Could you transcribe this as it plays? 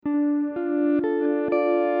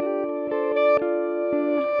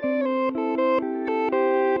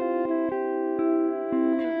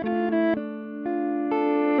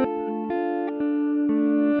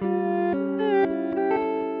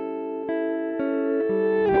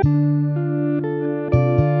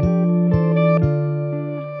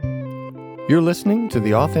You're listening to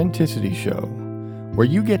The Authenticity Show, where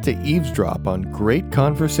you get to eavesdrop on great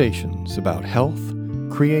conversations about health,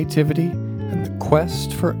 creativity, and the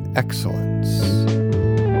quest for excellence.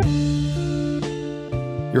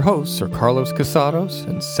 Your hosts are Carlos Casados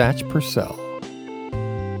and Satch Purcell.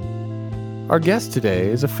 Our guest today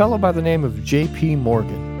is a fellow by the name of J.P.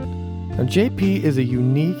 Morgan. Now, J.P. is a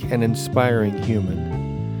unique and inspiring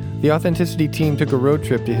human. The Authenticity team took a road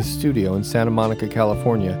trip to his studio in Santa Monica,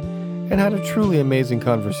 California, and had a truly amazing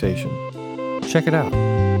conversation. Check it out.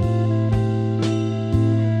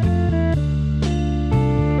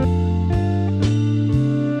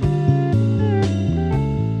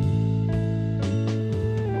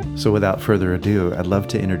 So without further ado, I'd love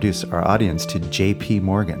to introduce our audience to J.P.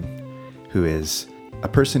 Morgan, who is a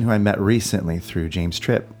person who I met recently through James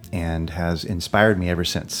Tripp and has inspired me ever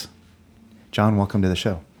since. John, welcome to the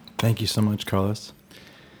show. Thank you so much, Carlos.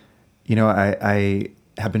 You know, I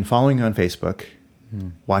have been following you on Facebook,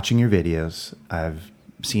 watching your videos. I've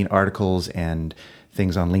seen articles and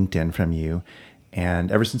things on LinkedIn from you.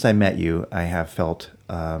 And ever since I met you, I have felt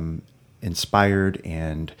inspired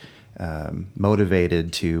and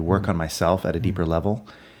motivated to work on myself at a deeper level.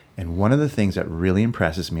 And one of the things that really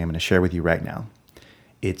impresses me, I'm going to share with you right now.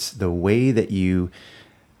 It's the way that you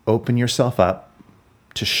open yourself up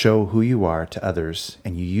to show who you are to others.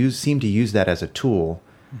 And you seem to use that as a tool,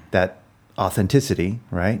 that authenticity,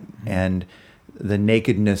 right? And the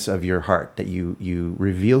nakedness of your heart, that you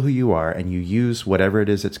reveal who you are and you use whatever it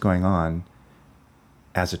is that's going on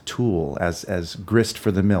as a tool, as grist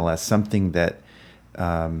for the mill, as something that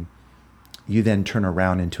you then turn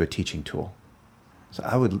around into a teaching tool. So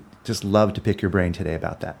I would just love to pick your brain today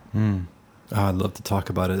about that. Oh, I'd love to talk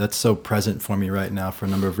about it. That's so present for me right now for a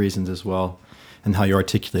number of reasons as well. And how you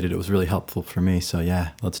articulated it was really helpful for me. So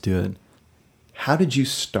yeah, let's do it. How did you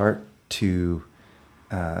start to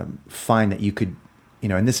find that you could, you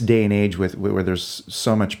know, in this day and age where there's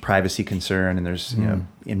so much privacy concern and there's, you know,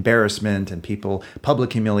 embarrassment and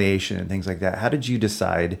public humiliation and things like that. How did you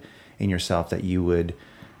decide in yourself that you would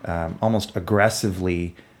almost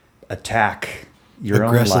aggressively attack your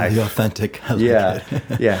own life? Aggressively authentic. Yeah.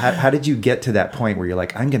 Yeah. How did you get to that point where you're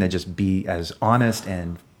like, I'm going to just be as honest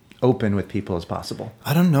and open with people as possible?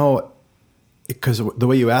 I don't know. Because the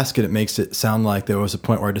way you ask it, it makes it sound like there was a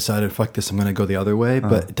point where I decided, fuck this, I'm going to go the other way.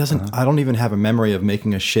 But it doesn't, I don't even have a memory of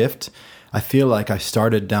making a shift. I feel like I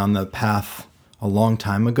started down the path a long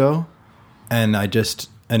time ago and it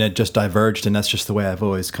just diverged. And that's just the way I've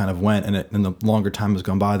always kind of went. And the longer time has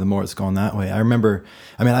gone by, the more it's gone that way. I remember,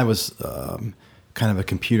 I was kind of a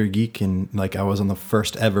computer geek and like I was on the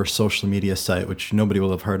first ever social media site, which nobody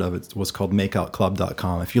will have heard of. It was called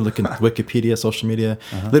makeoutclub.com. If you look in Wikipedia, social media,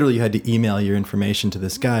 literally you had to email your information to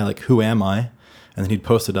this guy, like, who am I? And then he'd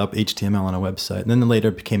post it up, HTML on a website. And then later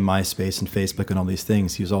it became MySpace and Facebook and all these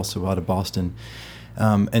things. He was also out of Boston.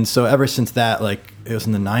 And so ever since that, like it was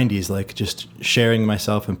in the 90s, like just sharing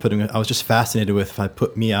myself and I was just fascinated with if I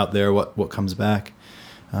put me out there, what comes back.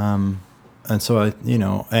 And so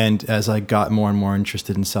and as I got more and more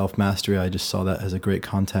interested in self-mastery, I just saw that as a great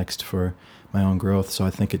context for my own growth. So I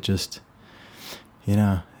think it just,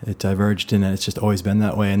 it diverged and it's just always been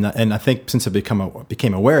that way. And I think since I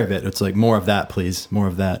became aware of it, it's like more of that, please, more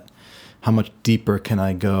of that. How much deeper can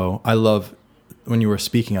I go? I love, when you were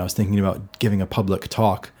speaking, I was thinking about giving a public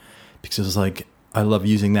talk because it was like, I love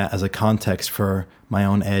using that as a context for my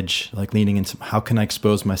own edge, like leaning into how can I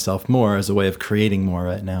expose myself more as a way of creating more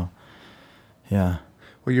right now. Yeah.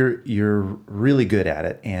 Well, you're really good at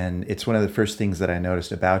it, and it's one of the first things that I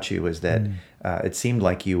noticed about you was that it seemed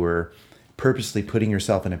like you were purposely putting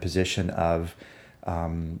yourself in a position of,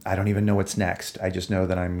 I don't even know what's next. I just know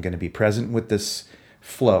that I'm going to be present with this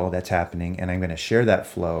flow that's happening, and I'm going to share that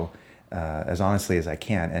flow as honestly as I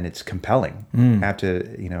can, and it's compelling. I have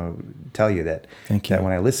to, tell you that. Thank you. That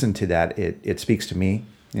when I listen to that, it speaks to me.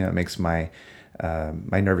 It makes my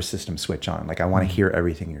nervous system switch on. Like I want to hear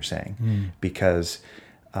everything you're saying because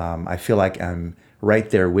I feel like I'm right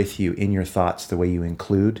there with you in your thoughts, the way you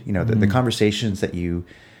include, the conversations that you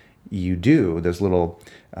do, those little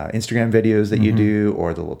Instagram videos that you do,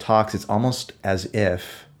 or the little talks. It's almost as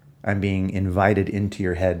if I'm being invited into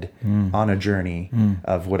your head on a journey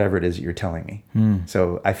of whatever it is that you're telling me.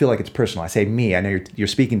 So I feel like it's personal. I say me. I know you're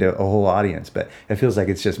speaking to a whole audience, but it feels like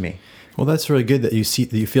it's just me. Well, that's really good that you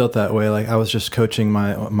feel it that way. Like I was just coaching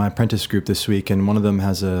my apprentice group this week, and one of them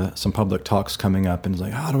has some public talks coming up, and it's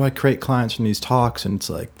like, how do I create clients from these talks? And it's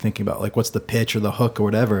like thinking about like what's the pitch or the hook or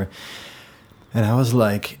whatever. And I was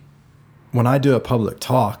like, when I do a public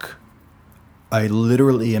talk, I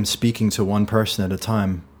literally am speaking to one person at a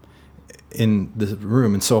time in the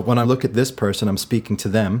room. And so when I look at this person, I'm speaking to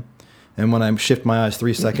them. And when I shift my eyes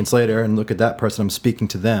 3 seconds later and look at that person, I'm speaking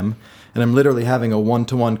to them. And I'm literally having a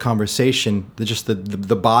one-to-one conversation. Just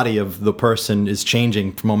the body of the person is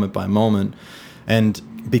changing moment by moment. And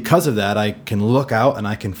because of that, I can look out and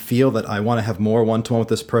I can feel that I want to have more one-to-one with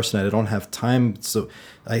this person. I don't have time. So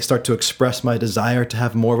I start to express my desire to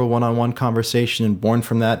have more of a one-on-one conversation. And born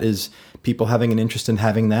from that is people having an interest in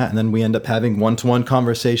having that. And then we end up having one-to-one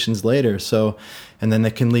conversations later. So, and then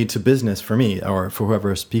that can lead to business for me or for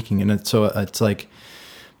whoever is speaking. And so it's like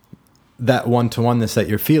that one-to-oneness that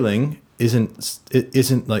you're feeling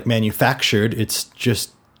isn't like manufactured. It's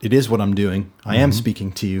just, it is what I'm doing. I am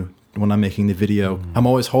speaking to you when I'm making the video. I'm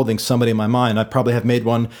always holding somebody in my mind. I probably have made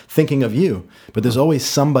one thinking of you, but there's always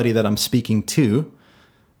somebody that I'm speaking to.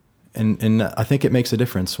 And I think it makes a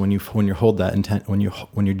difference when you hold that intent, when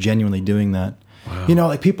you're genuinely doing that. Wow. You know,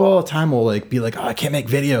 like people all the time will like be like, oh, I can't make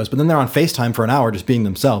videos, but then they're on FaceTime for an hour just being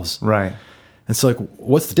themselves. Right. And so like,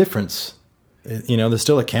 what's the difference? You know, there's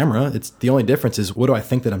still a camera. It's the only difference is what do I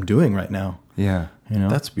think that I'm doing right now? Yeah. You know,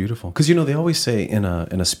 that's beautiful. Because you know they always say in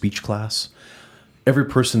a speech class, every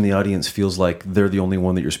person in the audience feels like they're the only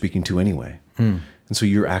one that you're speaking to anyway, and so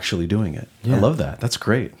you're actually doing it. Yeah. I love that. That's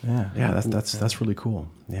great. Yeah. That's really cool.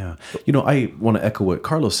 Yeah. You know, I want to echo what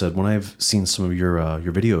Carlos said. When I've seen some of your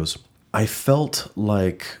videos, I felt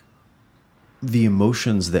like the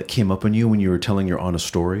emotions that came up in you when you were telling your honest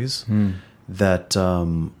stories. That.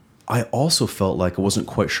 I also felt like I wasn't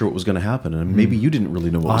quite sure what was going to happen, and maybe you didn't really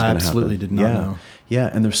know what was going to happen. I absolutely did not know. Yeah,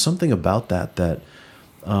 and there's something about that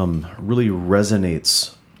really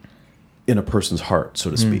resonates in a person's heart, so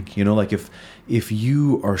to speak. You know, like if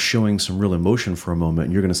you are showing some real emotion for a moment,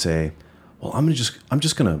 and you're going to say, "Well, I'm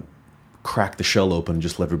just going to crack the shell open and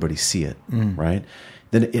just let everybody see it," right?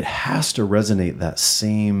 Then it has to resonate that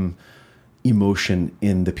same emotion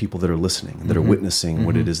in the people that are listening, that are witnessing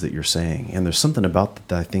what it is that you're saying. And there's something about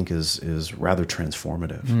that I think is rather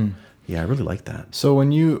transformative. Yeah, I really like that. So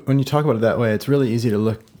when you talk about it that way, it's really easy to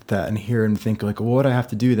look at that and hear and think like, well, what I have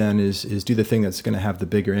to do then is do the thing that's going to have the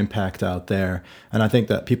bigger impact out there. And I think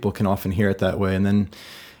that people can often hear it that way. And then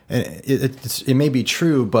it may be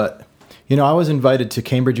true, but you know, I was invited to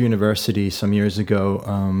Cambridge University some years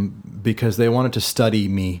ago because they wanted to study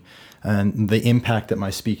me and the impact that my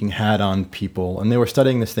speaking had on people. And they were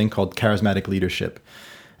studying this thing called charismatic leadership.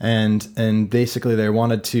 And basically they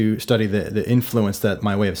wanted to study the influence that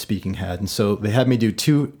my way of speaking had. And so they had me do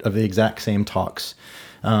 2 of the exact same talks,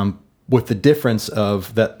 with the difference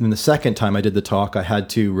of that in the second time I did the talk, I had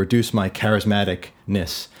to reduce my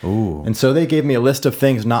charismaticness. Ooh. And so they gave me a list of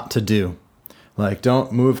things not to do. Like,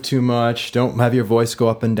 don't move too much, don't have your voice go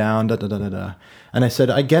up and down, da da da da da. And I said,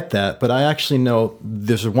 I get that, but I actually know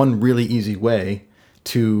there's one really easy way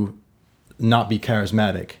to not be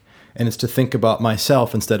charismatic, and it's to think about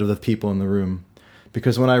myself instead of the people in the room.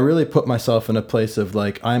 Because when I really put myself in a place of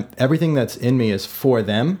like, everything that's in me is for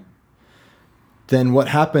them, then what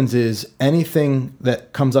happens is anything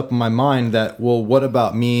that comes up in my mind that, well, what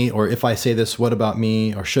about me? Or if I say this, what about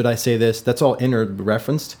me? Or should I say this? That's all inner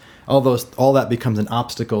referenced. All that becomes an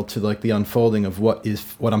obstacle to like the unfolding of what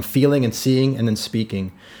I'm feeling and seeing and then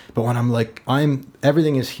speaking. But when I'm like, I'm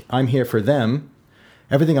here for them,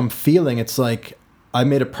 everything I'm feeling, it's like I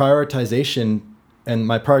made a prioritization, and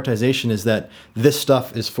my prioritization is that this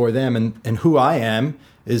stuff is for them, and who I am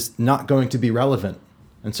is not going to be relevant.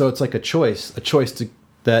 And so it's like a choice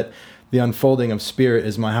that the unfolding of spirit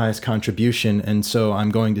is my highest contribution. And so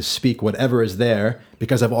I'm going to speak whatever is there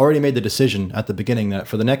because I've already made the decision at the beginning that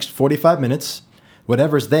for the next 45 minutes,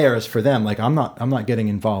 whatever's there is for them. Like I'm not getting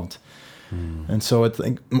involved. And so I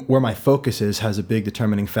think where my focus is has a big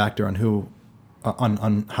determining factor on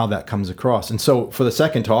on how that comes across. And so for the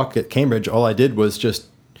second talk at Cambridge, all I did was just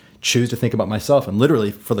choose to think about myself. And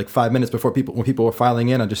literally for like 5 minutes when people were filing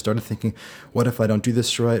in, I just started thinking, what if I don't do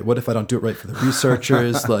this right? What if I don't do it right for the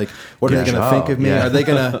researchers? Like, what are they going to think of me? Yeah. Are they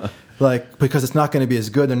going to like, because it's not going to be as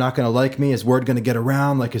good, they're not going to like me. Is word going to get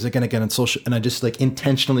around? Like, is it going to get on social? And I just like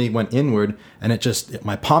intentionally went inward, and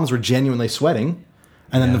my palms were genuinely sweating.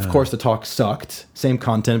 And then, of course, the talk sucked. Same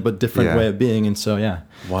content, but different way of being. And so,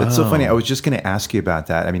 Wow. That's so funny. I was just going to ask you about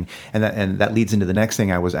that. I mean, and that leads into the next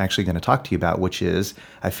thing I was actually going to talk to you about, which is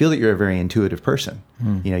I feel that you're a very intuitive person.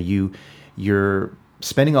 You know, you're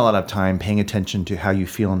spending a lot of time paying attention to how you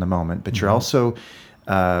feel in the moment, but you're also,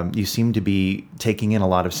 you seem to be taking in a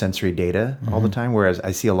lot of sensory data all the time, whereas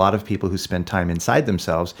I see a lot of people who spend time inside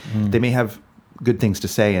themselves. They may have good things to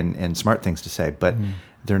say and smart things to say, but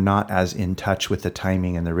they're not as in touch with the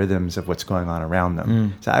timing and the rhythms of what's going on around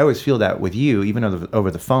them. So I always feel that with you, even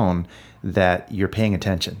over the phone, that you're paying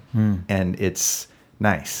attention. And it's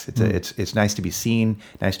nice. It's nice to be seen,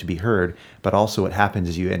 nice to be heard, but also what happens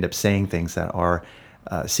is you end up saying things that are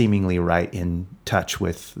seemingly right in touch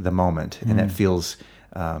with the moment, and that feels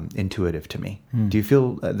intuitive to me. Do you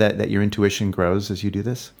feel that your intuition grows as you do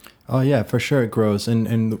this? Oh yeah, for sure it grows.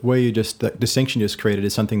 And the way the distinction you just created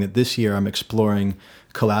is something that this year I'm exploring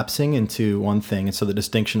collapsing into one thing. And so the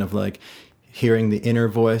distinction of like hearing the inner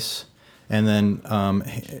voice and then,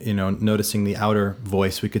 noticing the outer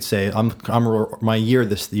voice, we could say my year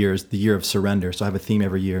this year is the year of surrender. So I have a theme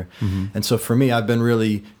every year. Mm-hmm. And so for me, I've been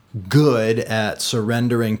really good at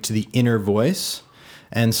surrendering to the inner voice.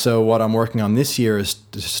 And so what I'm working on this year is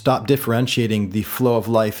to stop differentiating the flow of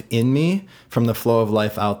life in me from the flow of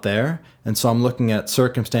life out there. And so I'm looking at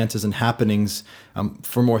circumstances and happenings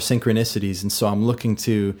for more synchronicities. And so I'm looking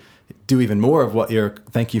to do even more of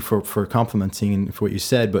thank you for complimenting and for what you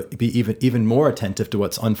said, but be even more attentive to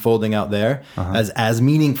what's unfolding out there as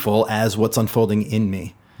meaningful as what's unfolding in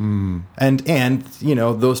me. And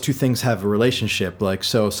those two things have a relationship. Like,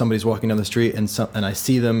 so somebody's walking down the street and I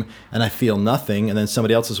see them and I feel nothing, and then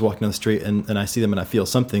somebody else is walking down the street and I see them and I feel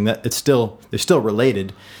something. That they're still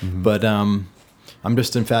related, but I'm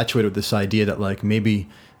just infatuated with this idea that like maybe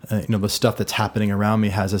the stuff that's happening around me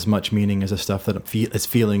has as much meaning as the stuff that is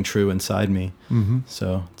feeling true inside me.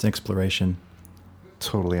 So it's an exploration.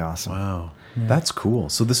 Totally awesome. Wow. Yeah. That's cool.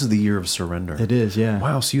 So this is the year of surrender. It is, yeah.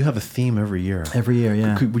 Wow. So you have a theme every year. Every year,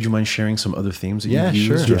 yeah. Would you mind sharing some other themes that you've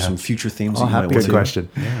used, or some future themes that you might want to? Good question.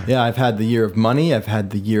 Yeah, I've had the year of money. I've had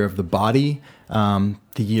the year of the body, the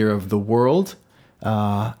year of the world,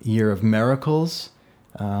 year of miracles.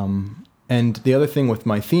 And the other thing with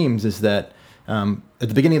my themes is that at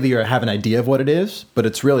the beginning of the year, I have an idea of what it is, but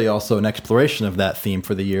it's really also an exploration of that theme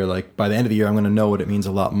for the year. Like by the end of the year, I'm going to know what it means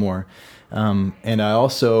a lot more. And I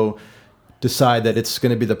also decide that it's going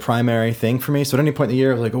to be the primary thing for me. So at any point in the year,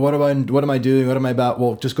 I was like, what am I doing? What am I about?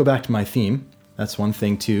 Well, just go back to my theme. That's one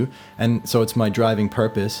thing too. And so it's my driving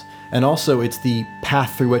purpose. And also it's the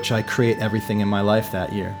path through which I create everything in my life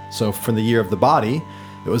that year. So for the year of the body,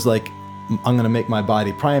 it was like, I'm going to make my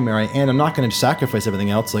body primary, and I'm not going to sacrifice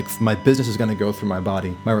everything else. Like my business is going to go through my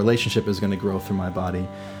body. My relationship is going to grow through my body.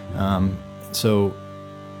 So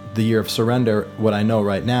the year of surrender, what I know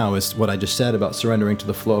right now is what I just said about surrendering to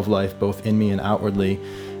the flow of life, both in me and outwardly.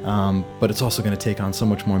 But it's also going to take on so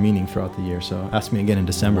much more meaning throughout the year. So ask me again in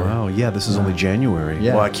December. Wow. Yeah, this is only January.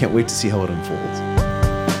 Yeah. Well, I can't wait to see how it unfolds.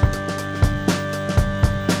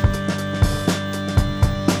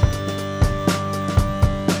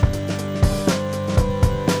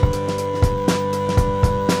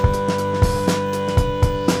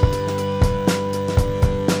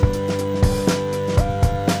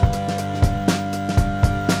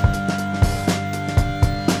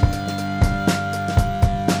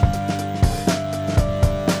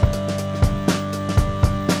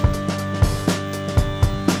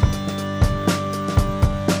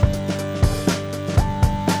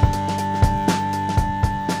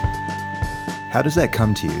 How does that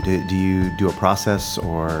come to you? Do you do a process,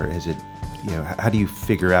 or is it, how do you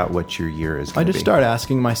figure out what your year is going to be? I just start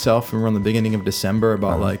asking myself around the beginning of December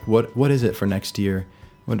about like, what is it for next year?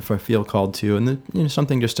 What if I feel called to? And then,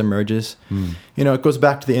 something just emerges. It goes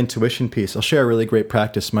back to the intuition piece. I'll share a really great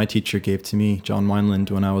practice my teacher gave to me, John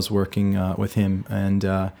Wineland, when I was working with him. And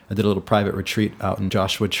I did a little private retreat out in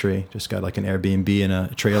Joshua Tree. Just got like an Airbnb and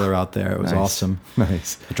a trailer out there. It was awesome.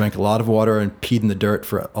 Nice. I drank a lot of water and peed in the dirt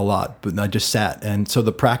for a lot, but I just sat. And so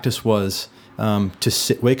the practice was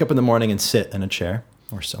to wake up in the morning and sit in a chair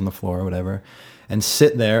or on the floor or whatever, and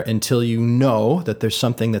sit there until you know that there's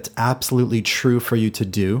something that's absolutely true for you to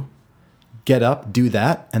do. Get up, do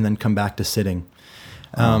that, and then come back to sitting.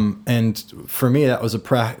 And for me, that was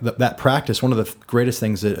that practice. One of the greatest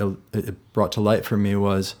things that it brought to light for me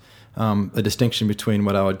was a distinction between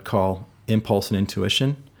what I would call impulse and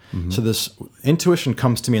intuition. So this intuition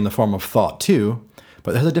comes to me in the form of thought too,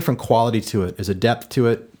 but there's a different quality to it. There's a depth to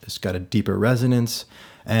it. It's got a deeper resonance,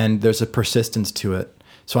 and there's a persistence to it.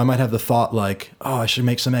 So I might have the thought like, oh, I should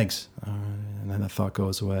make some eggs. And then that thought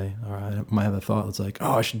goes away. Or I might have the thought that's like,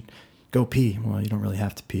 oh, I should go pee. Well, you don't really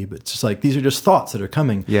have to pee, but it's just like, these are just thoughts that are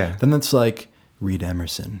coming. Yeah. Then it's like, read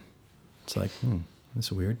Emerson. It's like, that's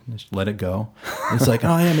weird. Just let it go. And it's like,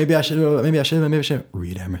 oh yeah, maybe I should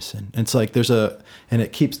read Emerson. And it's like, and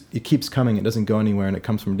it keeps coming. It doesn't go anywhere, and it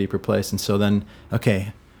comes from a deeper place. And so then,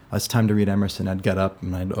 okay, it's time to read Emerson. I'd get up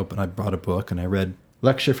and I brought a book and I read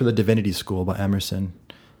Lecture for the Divinity School by Emerson.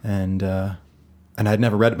 And I'd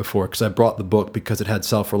never read it before because I brought the book because it had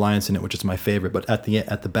self-reliance in it, which is my favorite. But at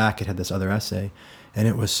the back, it had this other essay, and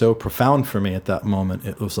it was so profound for me at that moment.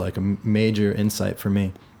 It was like a major insight for me.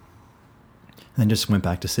 And then just went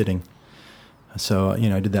back to sitting. So,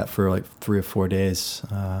 I did that for like 3 or 4 days,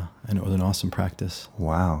 and it was an awesome practice.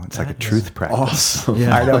 Wow. It's like a truth practice. Awesome.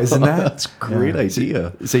 Yeah. I know, isn't that? That's a great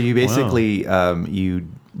idea. So you basically, you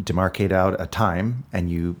demarcate out a time and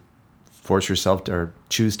you force yourself to, or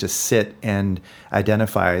choose to sit and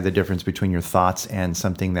identify the difference between your thoughts and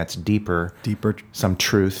something that's deeper, some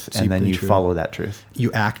truth, and then you follow that truth.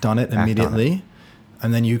 You act on it immediately.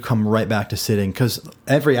 And then you come right back to sitting, because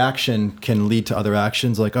every action can lead to other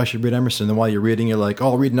actions. Like, I should read Emerson. And while you're reading, you're like,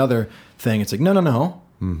 I'll read another thing. It's like, no.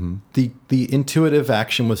 Mm-hmm. The intuitive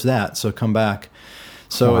action was that. So come back.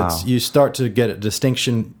 So you start to get a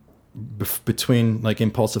distinction between like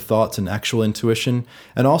impulsive thoughts and actual intuition.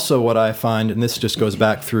 And also what I find, and this just goes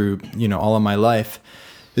back through, all of my life,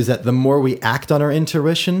 is that the more we act on our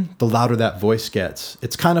intuition, the louder that voice gets.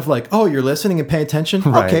 It's kind of like, oh, you're listening and pay attention?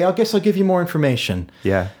 Right. Okay, I guess I'll give you more information.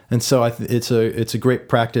 Yeah. And so it's a great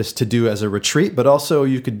practice to do as a retreat, but also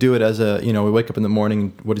you could do it as a, we wake up in the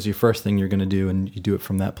morning, what is your first thing you're going to do? And you do it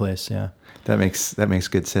from that place, yeah. That makes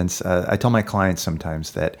good sense. I tell my clients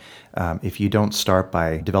sometimes that if you don't start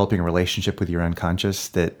by developing a relationship with your unconscious,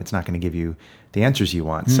 that it's not going to give you the answers you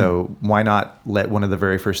want. So why not let one of the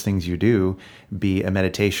very first things you do be a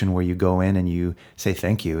meditation where you go in and you say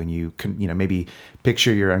thank you, and you can, maybe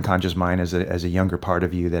picture your unconscious mind as a younger part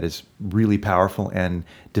of you that is really powerful, and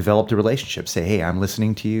developed a relationship. Say, hey, I'm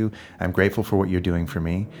listening to you. I'm grateful for what you're doing for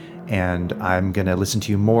me, and I'm going to listen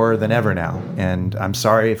to you more than ever now. And I'm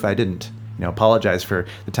sorry if I didn't. Apologize for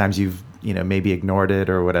the times you've maybe ignored it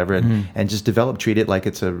or whatever, and just treat it like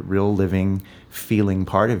it's a real living, feeling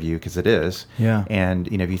part of you, because it is. Yeah. And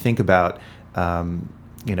if you think about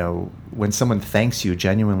when someone thanks you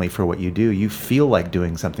genuinely for what you do, you feel like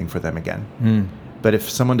doing something for them again. But if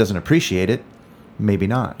someone doesn't appreciate it, maybe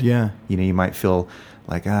not. Yeah. You might feel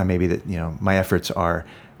like maybe that my efforts are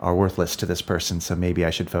worthless to this person, so maybe I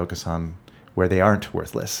should focus on where they aren't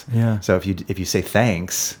worthless. Yeah. So if you say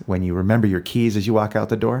thanks when you remember your keys as you walk out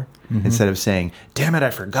the door, instead of saying, damn it,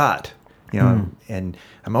 I forgot, and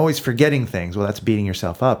I'm always forgetting things. Well, that's beating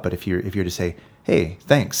yourself up. But if you're to say, hey,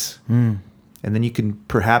 thanks, and then you can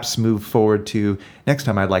perhaps move forward to next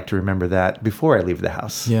time I'd like to remember that before I leave the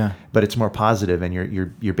house. Yeah. But it's more positive, and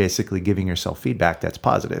you're basically giving yourself feedback that's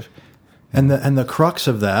positive. And the crux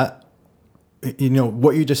of that,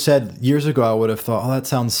 what you just said years ago, I would have thought, oh, that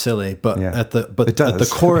sounds silly. But at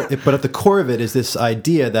the core of it is this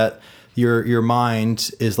idea that your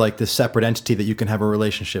mind is like this separate entity that you can have a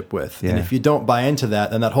relationship with. Yeah. And if you don't buy into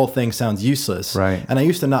that, then that whole thing sounds useless. Right. And I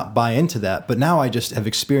used to not buy into that, but now I just have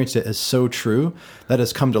experienced it as so true that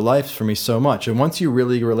has come to life for me so much. And once you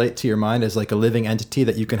really relate to your mind as like a living entity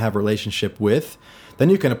that you can have a relationship with,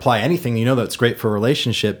 then you can apply anything that's great for a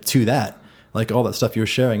relationship to that. Like all that stuff you were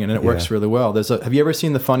sharing, and it works really well. Have you ever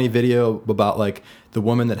seen the funny video about like the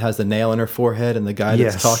woman that has the nail in her forehead and the guy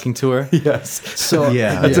that's talking to her? Yes. So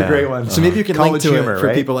that's a great one. So maybe you can link to humor, it for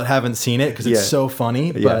right? people that haven't seen it, because it's so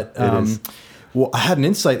funny. But it is. Well, I had an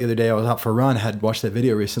insight the other day. I was out for a run. I had watched that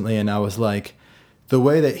video recently, and I was like, the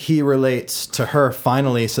way that he relates to her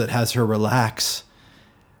finally, so it has her relax.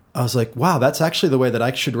 I was like, wow, that's actually the way that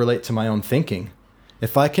I should relate to my own thinking.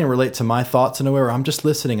 If I can relate to my thoughts in a way where I'm just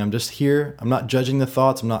listening, I'm just here, I'm not judging the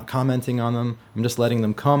thoughts, I'm not commenting on them, I'm just letting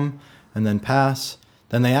them come and then pass,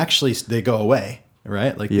 then they go away,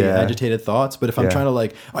 right? Like the agitated thoughts. But if I'm trying to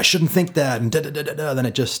like, oh, I shouldn't think that, and then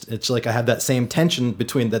it's like I have that same tension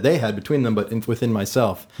that they had between them, but within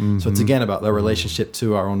myself. So it's again about the relationship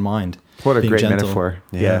to our own mind. What a great gentle. metaphor.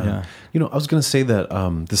 Yeah. I was going to say that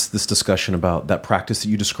this discussion about that practice that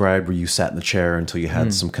you described, where you sat in the chair until you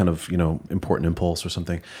had some kind of important impulse or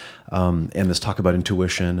something, and this talk about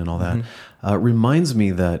intuition and all that, reminds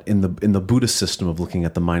me that in the Buddhist system of looking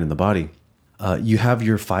at the mind and the body, you have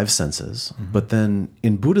your 5 senses, but then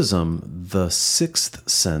in Buddhism, the 6th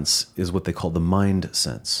sense is what they call the mind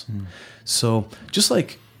sense. So just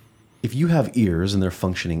like if you have ears and they're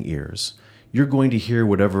functioning ears, you're going to hear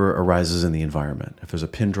whatever arises in the environment. If there's a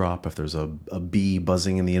pin drop, if there's a bee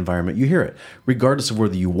buzzing in the environment, you hear it. Regardless of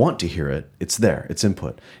whether you want to hear it, it's there, it's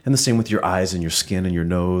input. And the same with your eyes and your skin and your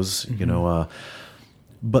nose,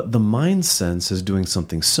 But the mind sense is doing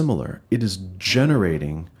something similar. It is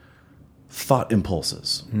generating thought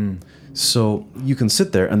impulses. So you can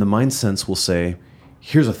sit there and the mind sense will say,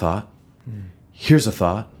 here's a thought, here's a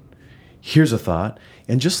thought, here's a thought.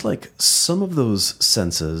 And just like some of those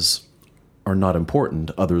senses are not important,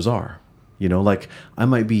 others are. Like I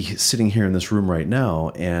might be sitting here in this room right now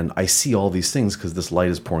and I see all these things because this light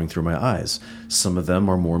is pouring through my eyes. Some of them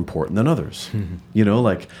are more important than others.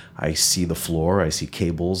 Like I see the floor, I see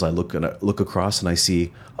cables, I look across and I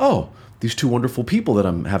see, oh, these two wonderful people that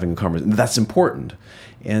I'm having a conversation. That's important.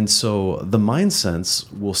 And so the mind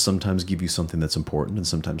sense will sometimes give you something that's important and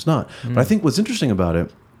sometimes not. But I think what's interesting about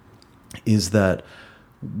it is that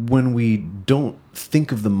when we don't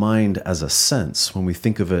think of the mind as a sense, when we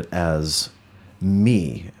think of it as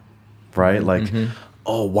me, right? Like,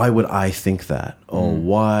 oh, why would I think that? Oh,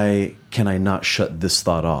 why can I not shut this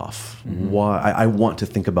thought off? Why I want to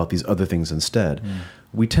think about these other things instead.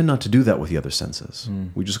 We tend not to do that with the other senses.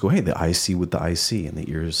 We just go, hey, the eyes see what the eyes see and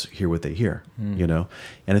the ears hear what they hear, you know?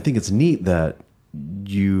 And I think it's neat that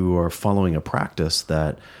you are following a practice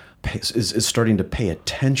that is starting to pay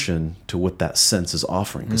attention to what that sense is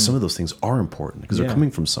offering, because some of those things are important because they're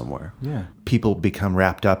coming from somewhere. Yeah. People become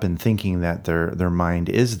wrapped up in thinking that their mind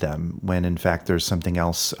is them, when in fact there's something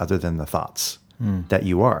else other than the thoughts that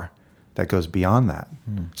you are, that goes beyond that.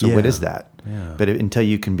 So what is that? Yeah. But until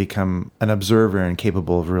you can become an observer and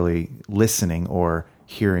capable of really listening or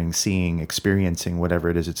hearing, seeing, experiencing whatever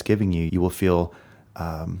it is it's giving you, you will feel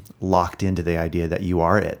locked into the idea that you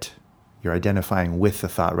are it. You're identifying with the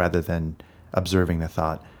thought rather than observing the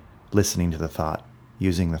thought, listening to the thought,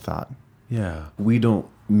 using the thought. Yeah. We don't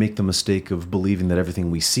make the mistake of believing that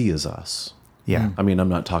everything we see is us. Yeah. I mean, I'm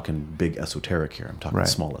not talking big esoteric here. I'm talking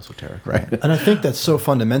small esoteric, right? And I think that's so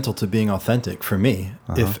fundamental to being authentic for me.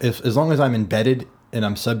 If as long as I'm embedded and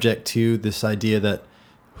I'm subject to this idea that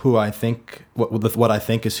who I think, what I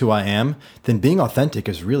think is who I am, then being authentic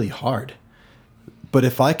is really hard. But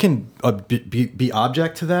if I can be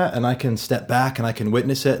object to that, and I can step back and I can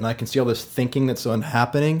witness it and I can see all this thinking that's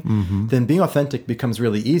happening, then being authentic becomes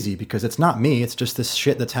really easy, because it's not me. It's just this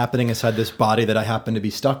shit that's happening inside this body that I happen to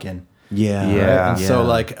be stuck in. Yeah. Yeah. And so,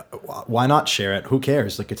 like, why not share it? Who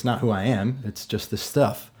cares? Like, it's not who I am. It's just this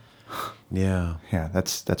stuff. Yeah. Yeah,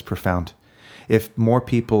 that's profound. If more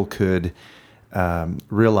people could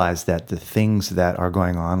realize that the things that are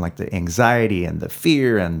going on, like the anxiety and the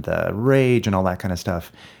fear and the rage and all that kind of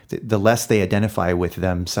stuff, the less they identify with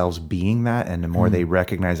themselves being that, and the more they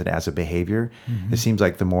recognize it as a behavior, it seems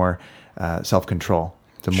like the more self-control,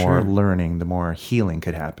 the more learning, the more healing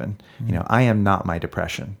could happen. You know, I am not my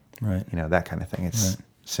depression. Right. You know, that kind of thing. It's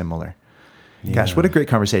similar. Gosh, what a great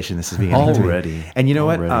conversation this is beginning Already. to be. And you know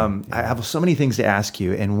what? I have so many things to ask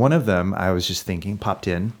you. And one of them, I was just thinking, popped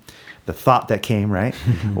in, the thought that came, right,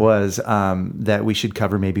 was that we should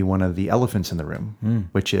cover maybe one of the elephants in the room,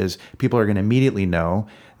 which is people are going to immediately know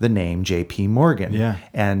the name J.P. Morgan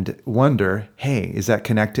and wonder, hey, is that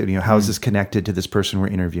connected? You know, how is this connected to this person we're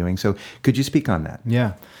interviewing? So could you speak on that?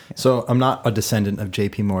 Yeah. So I'm not a descendant of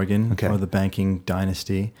J.P. Morgan or the banking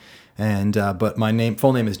dynasty. And but my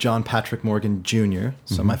full name is John Patrick Morgan Jr.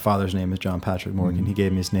 So my father's name is John Patrick Morgan. He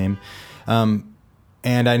gave me his name.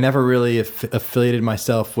 And I never really affiliated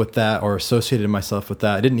myself with that or associated myself with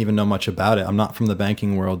that. I didn't even know much about it. I'm not from the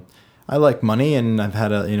banking world. I like money, and I've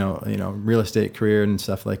had a real estate career and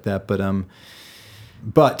stuff like that.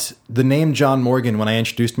 But the name John Morgan, when I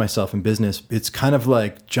introduced myself in business, it's kind of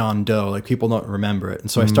like John Doe. Like, people don't remember it, and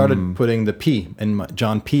so I started putting the P in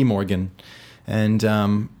John P. Morgan. And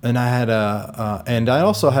I had and I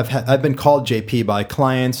also I've been called JP by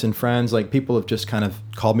clients and friends. Like, people have just kind of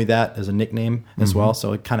called me that as a nickname as well. So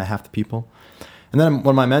like, kind of half the people. And then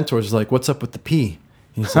one of my mentors was like, "What's up with the P?"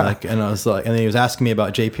 He's like, and I was like, and then he was asking me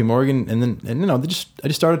about JP Morgan. And I just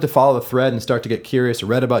started to follow the thread and start to get curious. I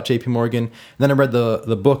read about JP Morgan. And then I read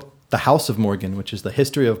the book, The House of Morgan, which is the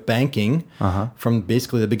history of banking from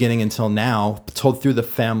basically the beginning until now, told through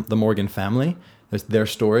the Morgan family. There's their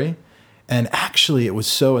story. And actually, it was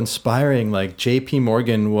so inspiring. Like, J.P.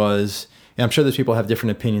 Morgan was, and I'm sure those people have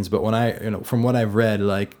different opinions, but from what I've read,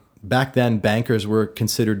 like, back then, bankers were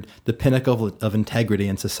considered the pinnacle of integrity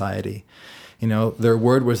in society. You know, their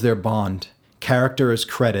word was their bond. Character is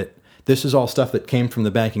credit. This is all stuff that came from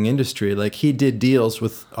the banking industry. Like, he did deals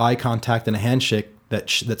with eye contact and a handshake that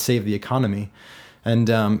saved the economy.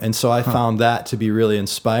 And so I found that to be really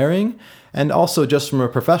inspiring. And also, just from a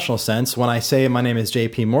professional sense, when I say my name is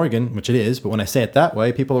J.P. Morgan, which it is, but when I say it that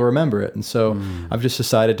way, people will remember it. And so I've just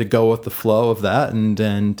decided to go with the flow of that and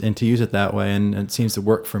to use it that way. And it seems to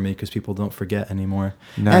work for me because people don't forget anymore.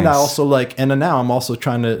 Nice. And I also now I'm also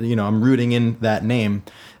trying to, I'm rooting in that name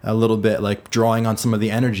a little bit, like drawing on some of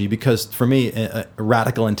the energy, because for me,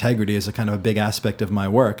 radical integrity is a kind of a big aspect of my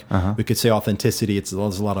work. We could say authenticity. There's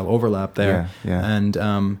a lot of overlap there. Yeah.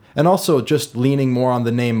 And also just leaning more on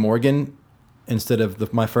the name Morgan instead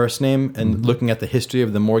of my first name, and looking at the history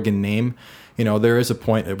of the Morgan name. there is a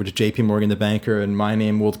point at which JP Morgan, the banker, and my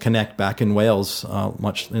name will connect back in Wales a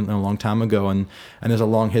long time ago. And there's a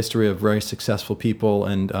long history of very successful people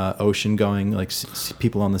and ocean going, like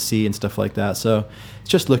people on the sea and stuff like that. So it's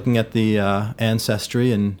just looking at the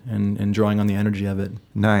ancestry and drawing on the energy of it.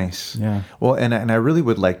 Nice. Yeah. Well, and I really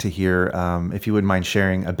would like to hear, if you wouldn't mind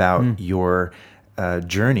sharing about your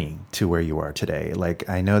journey to where you are today. Like,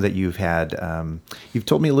 I know that you've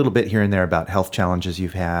told me a little bit here and there about health challenges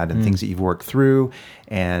you've had and things that you've worked through,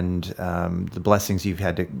 and the blessings you've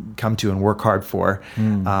had to come to and work hard for.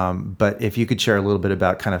 But if you could share a little bit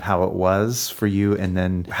about kind of how it was for you, and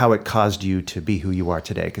then how it caused you to be who you are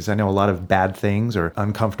today. Because I know a lot of bad things or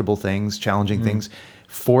uncomfortable things, challenging things,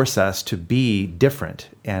 force us to be different,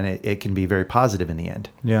 and it can be very positive in the end.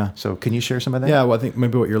 Yeah. So can you share some of that? Yeah, well, I think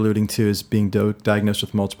maybe what you're alluding to is being diagnosed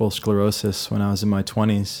with multiple sclerosis when I was in my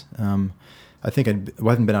 20s. I think I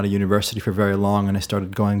hadn't been out of university for very long, and I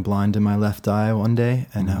started going blind in my left eye one day,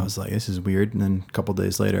 and I was like, this is weird. And then a couple of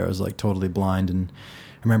days later, I was like totally blind, and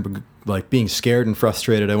I remember like being scared and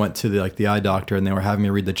frustrated. I went to the eye doctor, and they were having me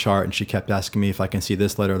read the chart, and she kept asking me if I can see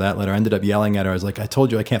this letter or that letter. I ended up yelling at her. I was like, I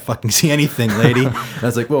told you I can't fucking see anything, lady. And I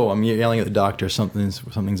was like, whoa, I'm yelling at the doctor.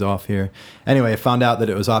 Something's off here. Anyway, I found out that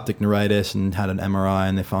it was optic neuritis and had an MRI,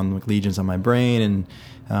 and they found like lesions on my brain,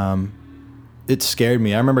 and it scared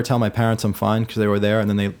me. I remember telling my parents I'm fine because they were there, and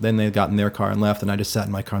then they got in their car and left, and I just sat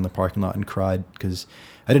in my car in the parking lot and cried because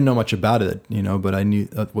I didn't know much about it, but I knew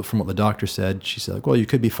from what the doctor said. She said, like, well, you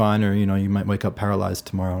could be fine, or, you might wake up paralyzed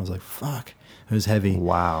tomorrow. I was like, fuck, it was heavy.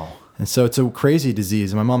 Wow. And so it's a crazy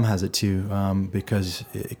disease. My mom has it too, because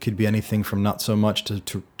it could be anything from not so much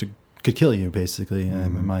to could kill you, basically.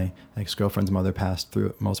 My ex-girlfriend's mother passed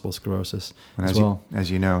through multiple sclerosis as well. As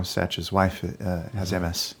you know, Satch's wife has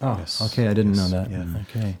MS. Oh, yes. Okay, I didn't know that. Yeah.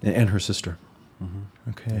 Okay. And her sister.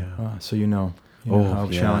 Okay. Yeah. Oh, so you know how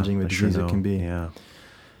challenging the disease it can be. Yeah.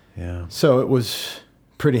 Yeah. So it was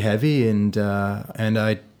pretty heavy,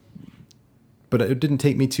 but it didn't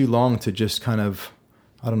take me too long to just kind of,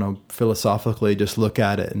 I don't know, philosophically just look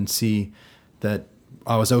at it and see that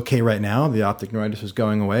I was okay right now. The optic neuritis was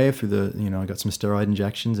going away through I got some steroid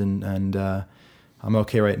injections, and I'm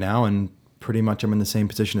okay right now, and pretty much I'm in the same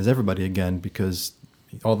position as everybody again, because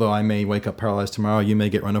although I may wake up paralyzed tomorrow, you may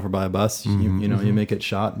get run over by a bus, you may get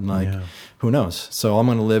shot, and who knows? So I'm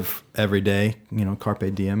going to live every day,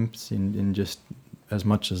 carpe diem, and just as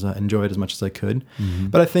much as I enjoy it as much as I could.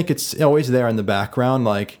 But I think it's always there in the background.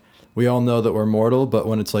 Like, we all know that we're mortal, but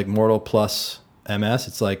when it's like mortal plus MS,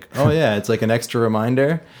 it's like, oh yeah, it's like an extra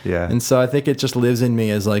reminder. Yeah. And so I think it just lives in me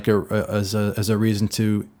as like as a reason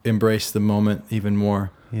to embrace the moment even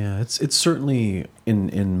more. Yeah, it's certainly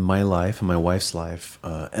in my life and my wife's life,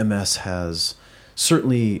 MS has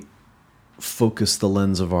certainly focused the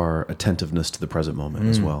lens of our attentiveness to the present moment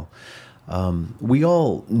as well. We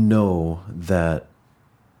all know that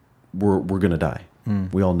we're going to die.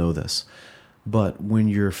 We all know this. But when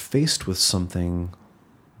you're faced with something,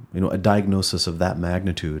 a diagnosis of that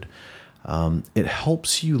magnitude, it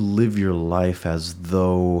helps you live your life as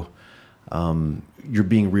though you're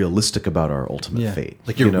being realistic about our ultimate fate.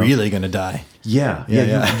 Like you're really going to die. Yeah.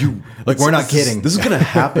 You like, we're not kidding. This is going to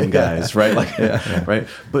happen, guys, right? Like, right?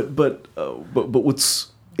 But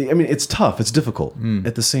what's, I mean, it's tough. It's difficult.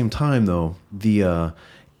 At the same time, though, the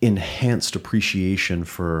enhanced appreciation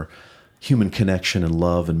for human connection and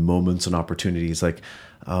love and moments and opportunities, like,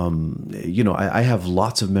 I have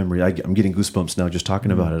lots of memories. I'm getting goosebumps now just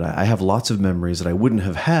talking about it. I have lots of memories that I wouldn't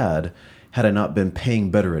have had I not been paying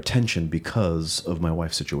better attention because of my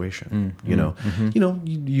wife's situation.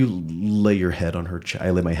 You lay your head on her.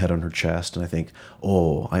 I lay my head on her chest, and I think,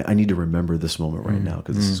 I need to remember this moment right now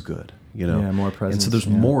because this is good. More presence. And so there's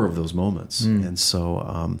more of those moments, and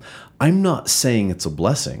so I'm not saying it's a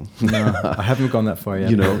blessing. No, I haven't gone that far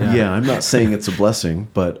yet. I'm not saying it's a blessing,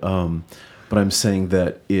 but I'm saying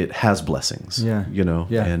that it has blessings. And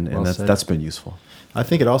well, that's been useful. I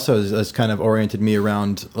think it also has kind of oriented me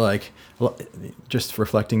around, like, just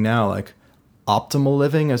reflecting now, like optimal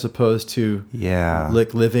living as opposed to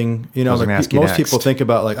like living, most people think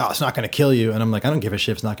about like, it's not going to kill you. And I'm like, I don't give a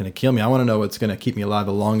shit if it's not going to kill me. I want to know what's going to keep me alive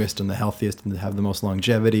the longest and the healthiest and have the most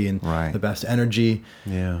longevity and the best energy,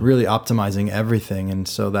 really optimizing everything. And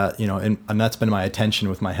so that, and that's been my attention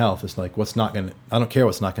with my health. It's like, I don't care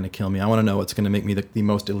what's not going to kill me. I want to know what's going to make me the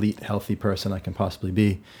most elite, healthy person I can possibly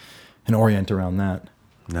be, and orient around that.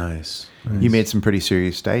 Nice. You made some pretty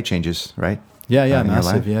serious diet changes, right? Yeah,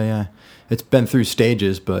 massive. Yeah. It's been through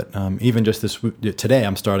stages, but even just today,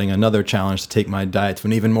 I'm starting another challenge to take my diet to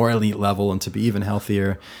an even more elite level and to be even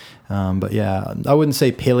healthier. But yeah, I wouldn't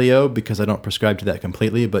say paleo because I don't prescribe to that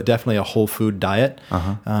completely, but definitely a whole food diet.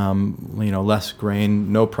 Less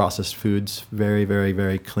grain, no processed foods, very, very,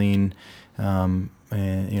 very clean. And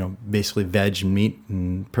basically veg and meat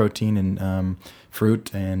and protein and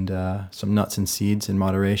fruit and some nuts and seeds in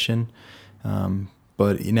moderation.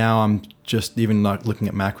 But now I'm just even not looking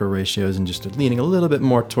at macro ratios and just leaning a little bit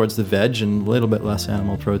more towards the veg and a little bit less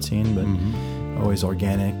animal protein, but always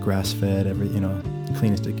organic, grass-fed,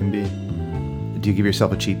 cleanest it can be. Do you give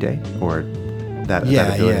yourself a cheat day or that?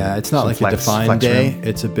 Yeah. It's not like a defined day. Room?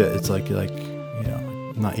 It's like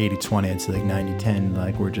not 80-20. It's like 90-10.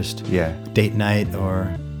 Like we're just date night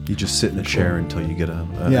or. You just sit in a chair until you get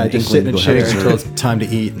a just sit in a chair until it's time to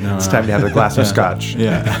eat. It's time to have a glass of scotch.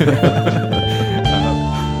 Yeah.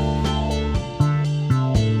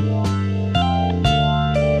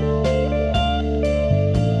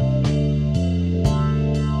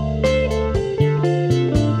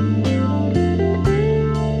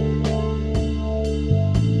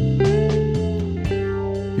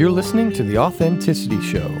 You're listening to The Authenticity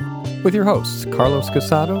Show with your hosts, Carlos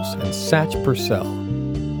Casados and Satch Purcell.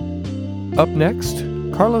 Up next,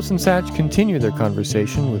 Carlos and Satch continue their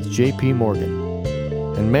conversation with J.P. Morgan.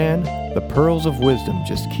 And man, the pearls of wisdom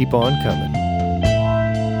just keep on coming.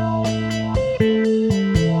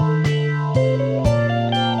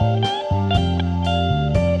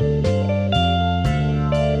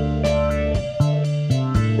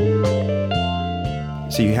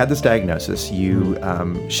 So you had this diagnosis. You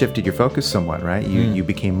shifted your focus somewhat, right? You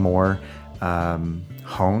became more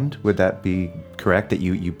honed. Would that be correct? That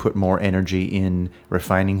you put more energy in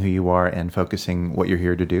refining who you are and focusing what you're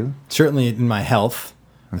here to do? Certainly in my health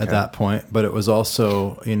at that point, but it was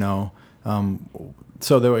also, so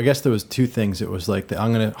I guess there was two things. It was like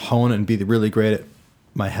I'm going to hone and be really great at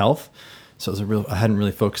my health. So it was I hadn't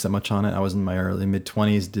really focused that much on it. I was in my early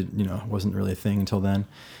mid-20s. Wasn't really a thing until then.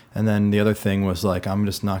 And then the other thing was like, I'm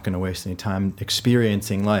just not going to waste any time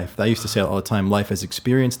experiencing life. I used to say all the time, life is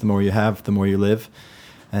experience. The more you have, the more you live.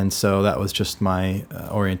 And so that was just my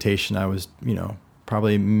orientation. I was,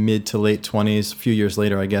 probably mid to late 20s. A few years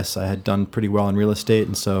later, I guess I had done pretty well in real estate.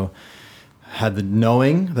 And so had the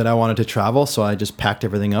knowing that I wanted to travel. So I just packed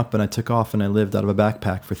everything up and I took off and I lived out of a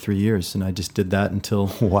backpack for 3 years. And I just did that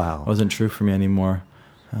until it wasn't true for me anymore.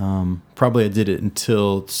 Probably I did it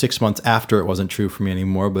until 6 months after it wasn't true for me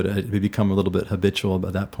anymore, but it had become a little bit habitual by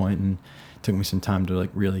that point, and it took me some time to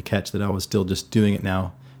really catch that I was still just doing it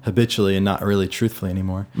now habitually and not really truthfully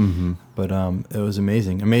anymore. Mm-hmm. But it was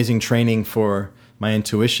amazing training for my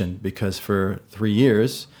intuition, because for 3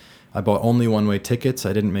 years I bought only one-way tickets.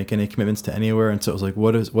 I didn't make any commitments to anywhere, and so it was like,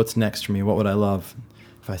 what's next for me? What would I love?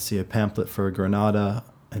 If I see a pamphlet for Granada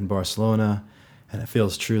and Barcelona, and it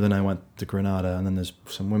feels true, then I went to Granada, and then there's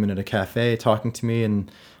some women at a cafe talking to me,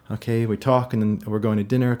 and we talk, and then we're going to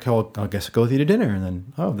dinner. I guess I'll go with you to dinner, and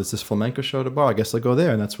then, there's this flamenco show at a bar. I guess I'll go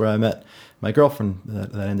there, and that's where I met my girlfriend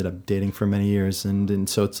that I ended up dating for many years, and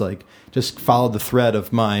so it's like just followed the thread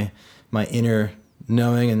of my inner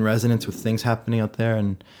knowing and resonance with things happening out there,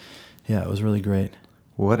 and yeah, it was really great.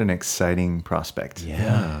 What an exciting prospect.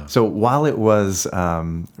 Yeah. So while it was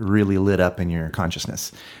really lit up in your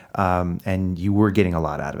consciousness, and you were getting a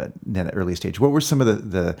lot out of it in that early stage, what were some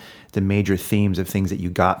of the major themes of things that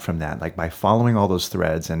you got from that? Like by following all those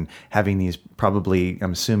threads and having these probably,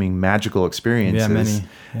 I'm assuming, magical experiences,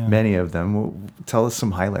 many of them. Tell us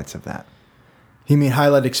some highlights of that. You mean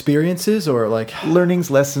highlight experiences or like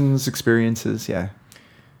learnings, lessons, experiences? Yeah.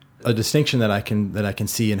 A distinction that I can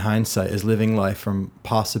see in hindsight is living life from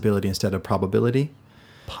possibility instead of probability.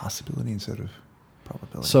 Possibility instead of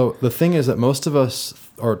probability. So the thing is that most of us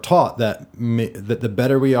are taught that the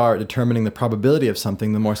better we are at determining the probability of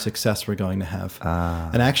something, the more success we're going to have.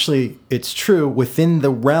 And actually, it's true within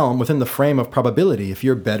the frame of probability. If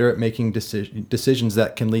you're better at making decisions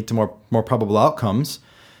that can lead to more probable outcomes,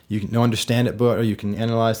 you can understand it better, you can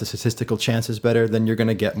analyze the statistical chances better, then you're going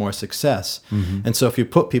to get more success. Mm-hmm. And so if you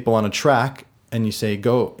put people on a track and you say,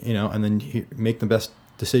 go, and then you make the best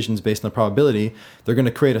decisions based on the probability, they're going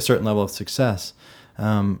to create a certain level of success.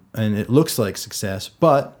 And it looks like success.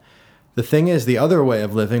 But the thing is, the other way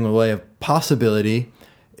of living, the way of possibility,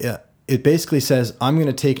 it basically says, I'm going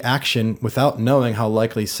to take action without knowing how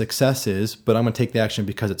likely success is, but I'm going to take the action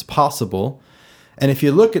because it's possible. And if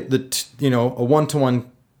you look at a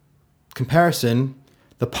one-to-one comparison,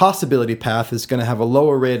 the possibility path is going to have a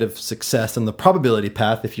lower rate of success than the probability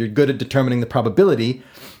path if you're good at determining the probability,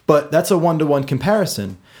 but that's a one-to-one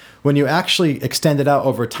comparison. When you actually extend it out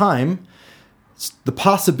over time, the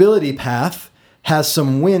possibility path has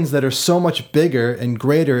some wins that are so much bigger and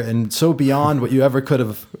greater and so beyond what you ever could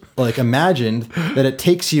have like imagined that it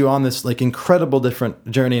takes you on this like incredible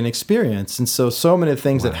different journey and experience. And so many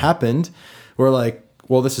things that happened were like,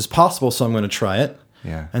 well, this is possible, so I'm going to try it.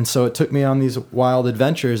 Yeah. And so it took me on these wild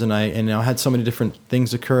adventures, and I had so many different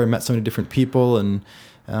things occur, and met so many different people, and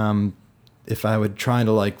if I would try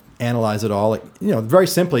to like analyze it all, like, very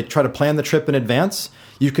simply try to plan the trip in advance,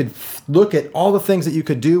 you could look at all the things that you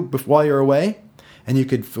could do while you're away, and you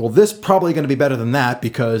could, well, this is probably going to be better than that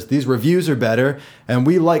because these reviews are better, and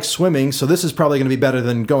we like swimming, so this is probably going to be better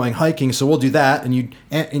than going hiking, so we'll do that, and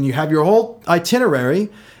you have your whole itinerary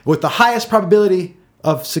with the highest probability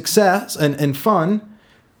of success and fun.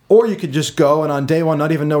 Or you could just go and on day one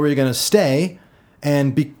not even know where you're going to stay,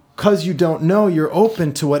 and because you don't know, you're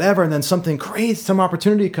open to whatever, and then something crazy, some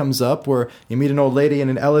opportunity comes up where you meet an old lady in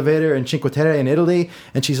an elevator in Cinque Terre in Italy,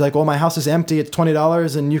 and she's like, well, my house is empty, it's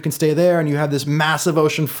 $20 and you can stay there, and you have this massive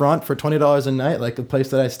ocean front for $20 a night, like the place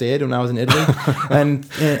that I stayed when I was in Italy. and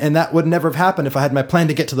that would never have happened if I had my plan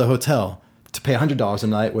to get to the hotel, to pay $100 a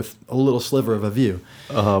night with a little sliver of a view.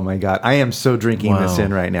 Oh my God. I am so drinking this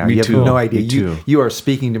in right now. Me You too. have no idea. Me too. You are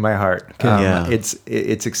speaking to my heart. Yeah.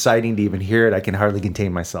 It's exciting to even hear it. I can hardly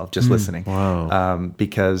contain myself just listening. Wow.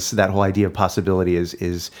 Because that whole idea of possibility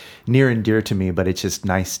is near and dear to me, but it's just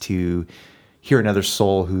nice to hear another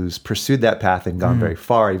soul who's pursued that path and gone very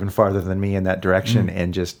far, even farther than me in that direction,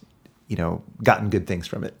 and just, gotten good things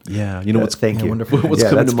from it. Yeah. You know what's thank you. wonderful. What's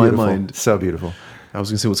coming that's to my beautiful. mind? So beautiful. I was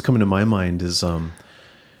going to say, what's coming to my mind is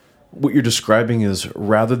what you're describing is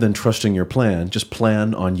rather than trusting your plan, just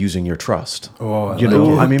plan on using your trust. Oh, I you like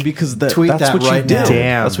know, it. I mean, because that's Tweet that what right you did. now.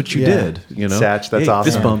 Damn. That's what you Yeah. did. You know, Satch, that's Hey,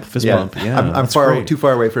 awesome. Fist bump. Yeah, I'm that's too great.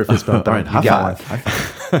 far away for a fist bump. All right, You got high one.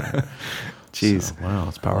 five. Jeez. So, wow,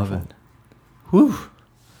 it's powerful. Whew.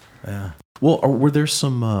 Yeah. Well, were there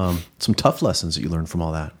some tough lessons that you learned from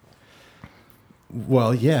all that?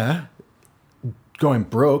 Well, yeah. Going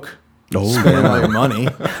broke. Oh, Spending all your money.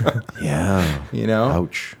 Yeah.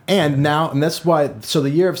 Ouch. And that's why, so the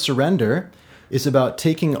year of surrender is about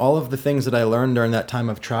taking all of the things that I learned during that time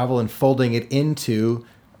of travel and folding it into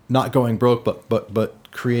not going broke,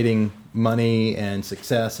 but creating money and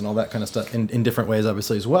success and all that kind of stuff in different ways,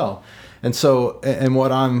 obviously, as well. And so, and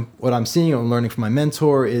what I'm seeing and learning from my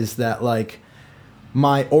mentor is that, like,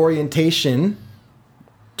 my orientation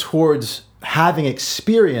towards having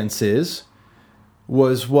experiences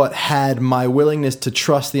was what had my willingness to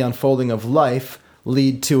trust the unfolding of life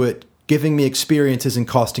lead to it giving me experiences and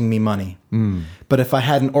costing me money. But if I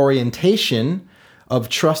had an orientation of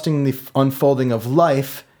trusting the unfolding of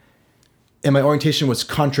life, and my orientation was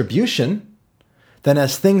contribution, then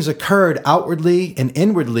as things occurred outwardly and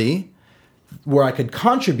inwardly, where I could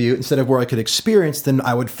contribute instead of where I could experience, then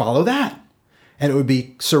I would follow that. And it would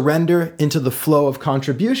be surrender into the flow of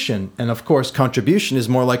contribution. And of course, contribution is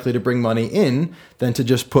more likely to bring money in than to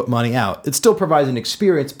just put money out. It still provides an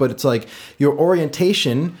experience, but it's like your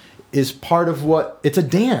orientation is part of it's a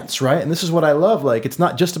dance, right? And this is what I love. Like, it's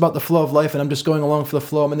not just about the flow of life and I'm just going along for the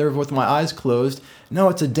flow. I'm in there with my eyes closed. No,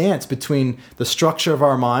 it's a dance between the structure of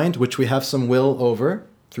our mind, which we have some will over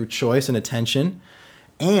through choice and attention,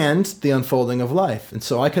 and the unfolding of life. And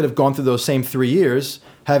so I could have gone through those same 3 years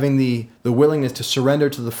having the willingness to surrender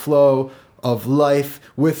to the flow of life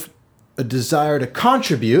with a desire to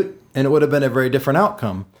contribute, and it would have been a very different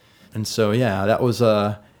outcome. And so, yeah, that was,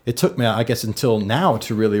 it took me, I guess, until now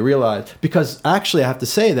to really realize, because actually I have to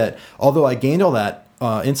say that although I gained all that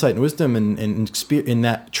insight and wisdom and in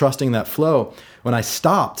that, trusting that flow, when I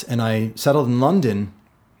stopped and I settled in London,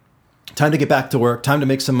 time to get back to work, time to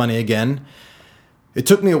make some money again, it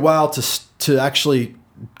took me a while to actually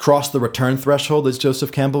cross the return threshold, as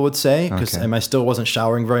Joseph Campbell would say, because I still wasn't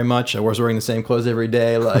showering very much. I was wearing the same clothes every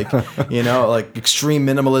day, like, like extreme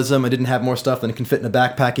minimalism. I didn't have more stuff than can fit in a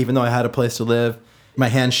backpack, even though I had a place to live. My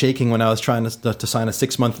hand shaking when I was trying to sign a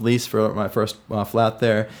 6-month lease for my first flat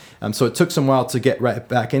there. So it took some while to get right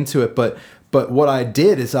back into it. But what I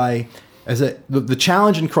did is the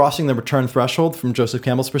challenge in crossing the return threshold from Joseph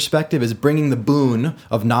Campbell's perspective is bringing the boon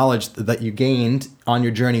of knowledge that you gained on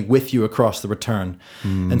your journey with you across the return.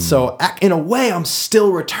 And so in a way, I'm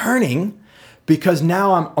still returning because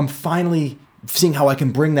now I'm finally seeing how I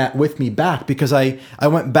can bring that with me back, because I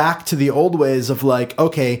went back to the old ways of like,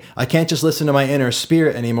 okay, I can't just listen to my inner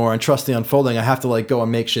spirit anymore and trust the unfolding. I have to like go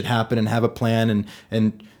and make shit happen and have a plan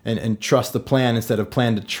and trust the plan instead of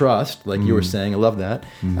plan to trust, like you were saying. I love that.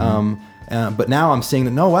 But now I'm seeing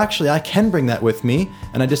that, no, actually, I can bring that with me,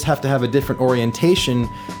 and I just have to have a different orientation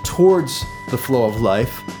towards the flow of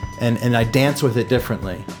life, and I dance with it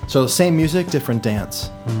differently. So same music, different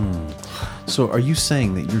dance. So are you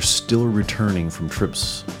saying that you're still returning from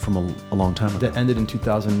trips from a long time ago? That ended in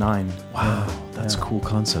 2009. Wow, that's a cool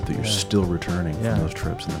concept that you're still returning Yeah. from those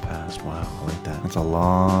trips in the past. Wow, I like that. It's a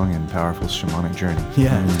long and powerful shamanic journey.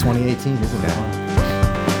 Yeah, it's 2018, isn't it? Yeah. Wow.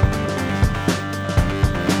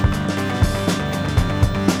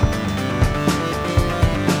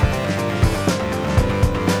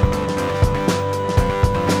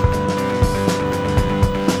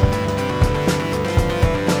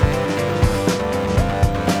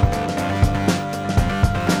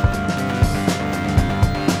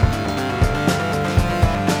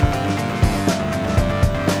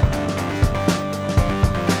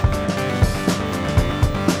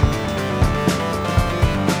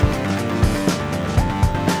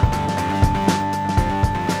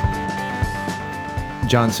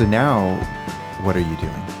 John, so now what are you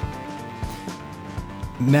doing?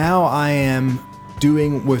 Now I am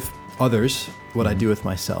doing with others what I do with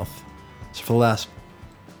myself. So for the last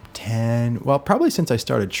probably since I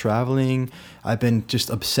started traveling, I've been just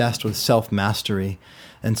obsessed with self-mastery.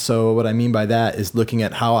 And so what I mean by that is looking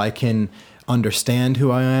at how I can understand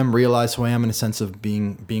who I am, realize who I am in a sense of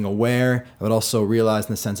being aware, but also realize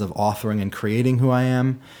in the sense of authoring and creating who I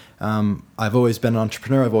am. I've always been an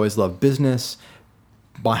entrepreneur. I've always loved business.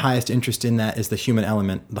 My highest interest in that is the human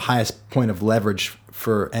element. The highest point of leverage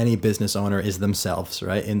for any business owner is themselves,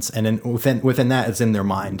 right? And then within that, it's in their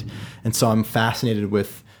mind. And so I'm fascinated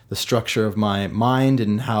with the structure of my mind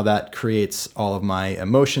and how that creates all of my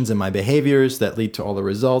emotions and my behaviors that lead to all the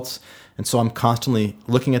results. And so I'm constantly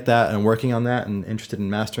looking at that and working on that and interested in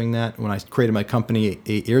mastering that. When I created my company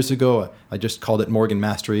 8 years ago, I just called it Morgan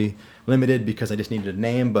Mastery Limited because I just needed a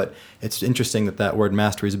name. But it's interesting that word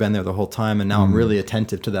mastery has been there the whole time. And now I'm really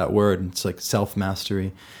attentive to that word. It's like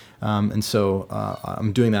self-mastery. And so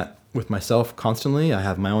I'm doing that with myself constantly. I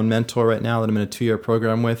have my own mentor right now that I'm in a 2-year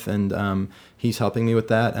program with. And he's helping me with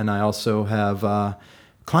that. And I also have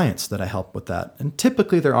clients that I help with that. And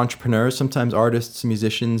typically they're entrepreneurs, sometimes artists,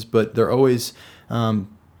 musicians, but they're always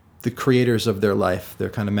the creators of their life. They're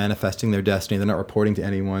kind of manifesting their destiny. They're not reporting to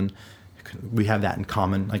anyone. We have that in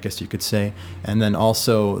common, I guess you could say. And then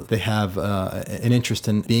also they have an interest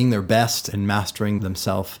in being their best and mastering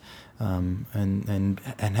themselves. And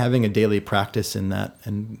having a daily practice in that.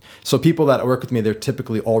 And so people that work with me, they're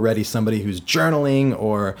typically already somebody who's journaling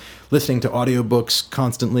or listening to audiobooks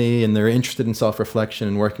constantly, and they're interested in self-reflection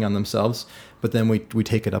and working on themselves. But then we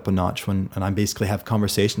take it up a notch and I basically have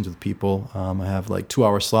conversations with people. I have like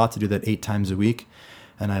 2-hour slots to do that 8 times a week.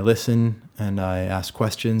 And I listen and I ask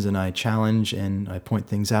questions and I challenge and I point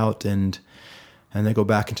things out and they go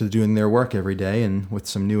back into doing their work every day and with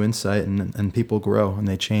some new insight and people grow and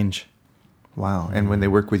they change. Wow. And when they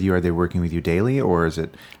work with you, are they working with you daily or is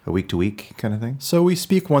it a week-to-week kind of thing? So we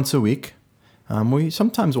speak once a week. We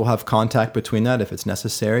sometimes will have contact between that if it's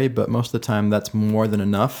necessary, but most of the time that's more than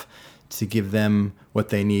enough to give them what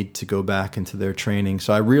they need to go back into their training.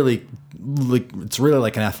 So it's really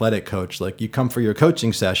like an athletic coach. Like you come for your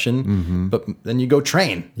coaching session, but then you go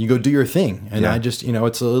train, you go do your thing. And I just,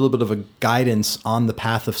 it's a little bit of a guidance on the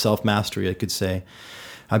path of self-mastery, I could say.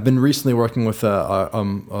 I've been recently working with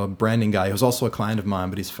a branding guy who's also a client of mine,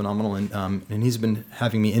 but he's phenomenal. And he's been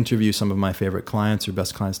having me interview some of my favorite clients or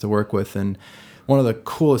best clients to work with. And one of the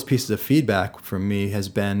coolest pieces of feedback from me has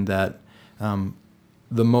been that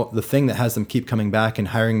the thing that has them keep coming back and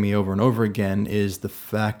hiring me over and over again is the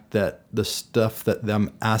fact that the stuff that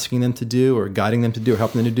I'm asking them to do or guiding them to do or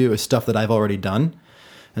helping them to do is stuff that I've already done.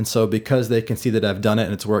 And so because they can see that I've done it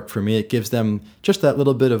and it's worked for me, it gives them just that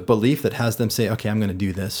little bit of belief that has them say, okay, I'm going to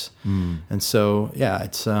do this. And so,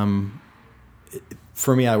 it's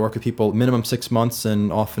for me, I work with people minimum 6 months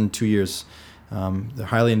and often 2 years. They're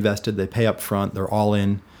highly invested. They pay up front. They're all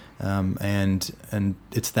in. And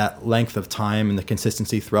it's that length of time and the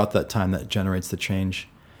consistency throughout that time that generates the change.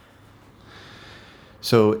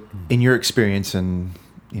 So in your experience and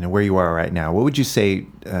where you are right now, what would you say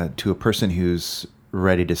to a person who's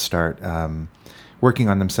ready to start working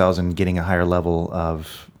on themselves and getting a higher level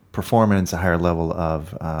of performance, a higher level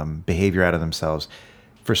of behavior out of themselves?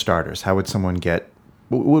 For starters, how would someone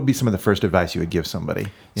what would be some of the first advice you would give somebody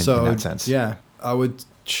in that sense? Yeah, I would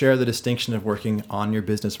share the distinction of working on your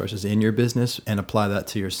business versus in your business and apply that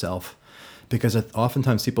to yourself. Because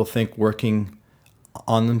oftentimes people think working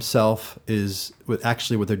on themselves is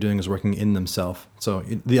actually what they're doing is working in themselves. So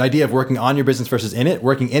the idea of working on your business versus in it,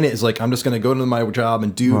 working in it is like, I'm just going to go to my job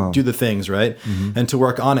and do the things, right? And to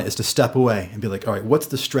work on it is to step away and be like, all right, what's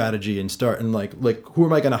the strategy? And start and like who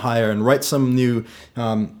am I going to hire and write some new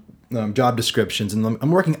job descriptions. And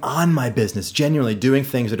I'm working on my business, genuinely doing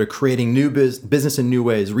things that are creating new business in new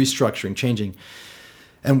ways, restructuring, changing.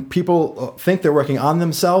 And people think they're working on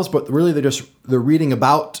themselves, but really they're reading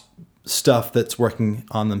about stuff that's working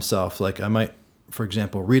on themselves. Like I might, for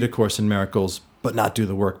example, read A Course in Miracles, but not do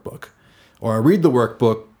the workbook. Or I read the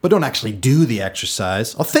workbook, but don't actually do the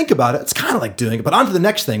exercise. I'll think about it. It's kind of like doing it, but on to the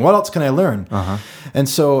next thing. What else can I learn? And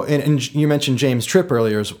so, and you mentioned James Tripp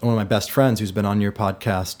earlier, is one of my best friends who's been on your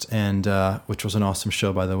podcast, and which was an awesome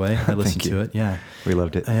show, by the way. I listened to it. Yeah, we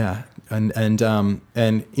loved it. Yeah,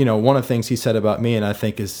 and you know, one of the things he said about me, and I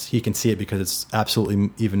think is he can see it because it's absolutely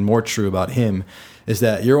even more true about him, is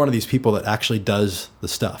that you're one of these people that actually does the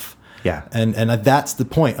stuff. Yeah. And that's the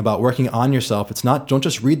point about working on yourself. It's not, don't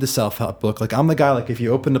just read the self-help book. Like I'm the guy, like if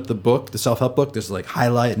you open up the book, the self-help book, there's like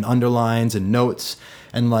highlight and underlines and notes.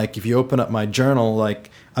 And like if you open up my journal, like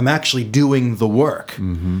I'm actually doing the work.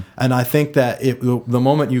 And I think that the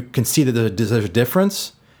moment you can see that there's a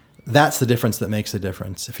difference, that's the difference that makes the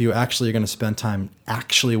difference. If you actually are going to spend time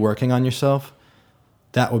actually working on yourself,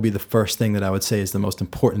 that would be the first thing that I would say is the most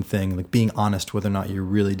important thing, like being honest whether or not you're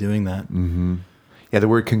really doing that. Yeah, the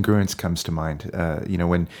word congruence comes to mind. You know,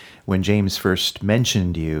 when James first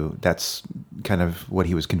mentioned you, that's kind of what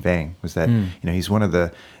he was conveying, was that, you know, he's one of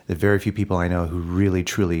the very few people I know who really,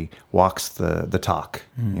 truly walks the talk,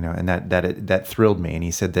 you know, and that thrilled me. And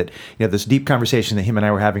he said that, you know, this deep conversation that him and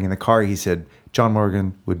I were having in the car, he said, John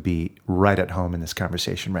Morgan would be right at home in this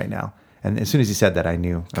conversation right now. And as soon as he said that, I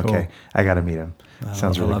knew, okay, I got to meet him.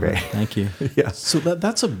 Sounds really great. Thank you. Yeah. So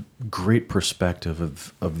that's a great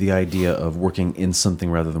perspective of the idea of working in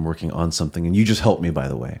something rather than working on something. And you just helped me, by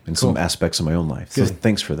the way, in some aspects of my own life. So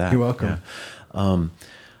thanks for that. You're welcome. Yeah.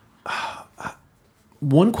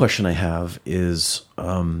 One question I have is,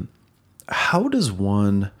 how does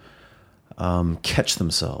one catch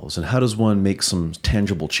themselves, and how does one make some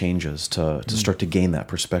tangible changes to start to gain that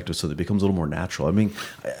perspective so that it becomes a little more natural? I mean,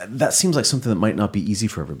 that seems like something that might not be easy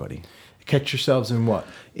for everybody. Catch yourselves in what?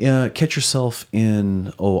 Catch yourself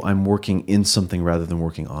in, I'm working in something rather than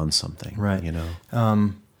working on something. Right. You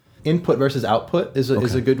know, Input versus output is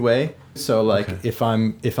a good way. So like if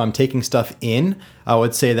I'm taking stuff in, I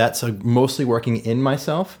would say that's mostly working in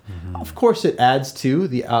myself. Of course, it adds to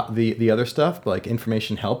the other stuff, like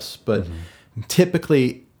information helps. But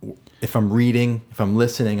typically, if I'm reading, if I'm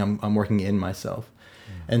listening, I'm working in myself.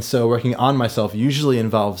 And so working on myself usually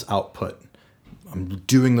involves output. I'm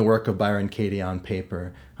doing the work of Byron Katie on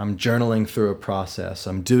paper. I'm journaling through a process.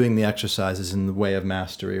 I'm doing the exercises in the Way of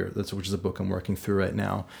Mastery, which is a book I'm working through right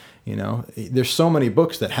now. You know, there's so many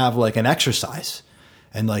books that have like an exercise,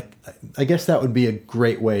 and like I guess that would be a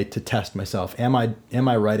great way to test myself. Am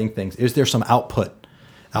I writing things? Is there some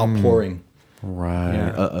outpouring? Right.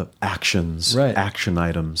 Yeah. Actions, right. Action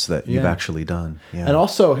items that you've actually done. Yeah. And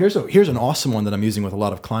also, here's an awesome one that I'm using with a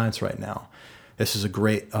lot of clients right now. This is a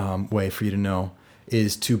great way for you to know,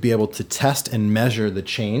 is to be able to test and measure the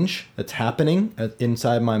change that's happening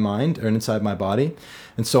inside my mind or inside my body.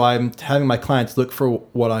 And so I'm having my clients look for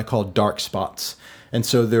what I call dark spots. And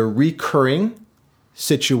so they're recurring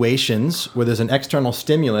situations where there's an external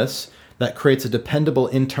stimulus that creates a dependable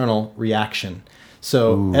internal reaction.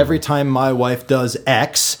 So every time my wife does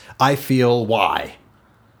X, I feel Y.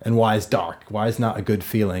 And Y is dark. Y is not a good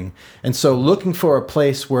feeling. And so looking for a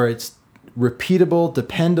place where it's repeatable,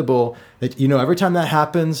 dependable, that, you know, every time that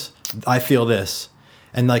happens, I feel this.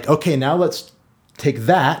 And like, okay, now let's take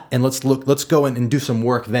that and let's go in and do some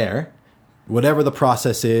work there. Whatever the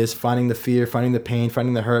process is, finding the fear, finding the pain,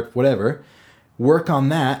 finding the hurt, whatever, work on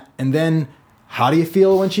that. And then how do you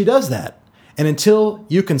feel when she does that? And until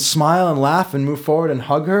you can smile and laugh and move forward and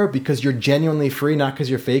hug her because you're genuinely free, not because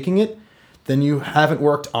you're faking it, then you haven't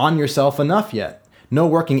worked on yourself enough yet. No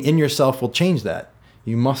working in yourself will change that.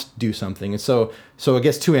 You must do something. And so I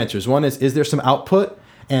guess two answers. One is there some output?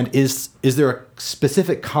 And is there a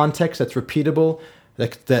specific context that's repeatable,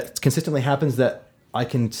 that consistently happens, that I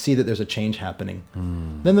can see that there's a change happening?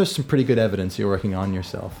 Then there's some pretty good evidence you're working on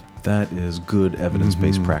yourself. That is good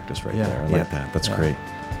evidence-based practice right there. I like that. That's great.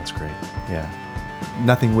 That's great. Yeah.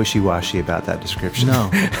 Nothing wishy-washy about that description. No.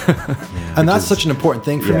 And that's such an important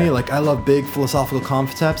thing for me. Like, I love big philosophical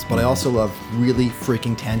concepts, but I also love really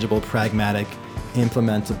freaking tangible, pragmatic,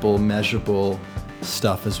 implementable, measurable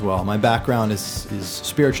stuff as well. My background is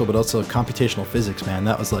spiritual, but also computational physics, man.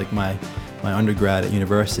 That was like my undergrad at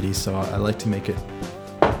university, so I like to make it,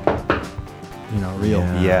 real.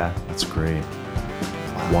 Yeah. That's great.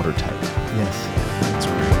 Watertight. Yes. That's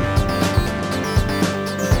great.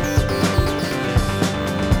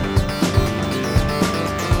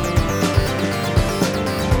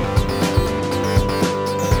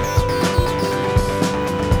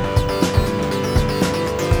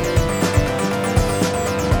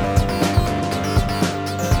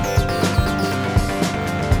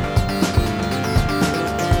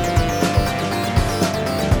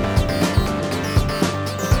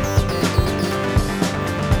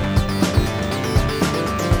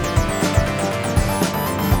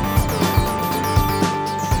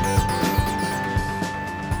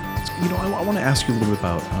 ask you a little bit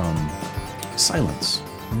about silence,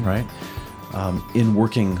 right? In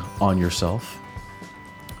working on yourself,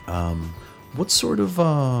 what sort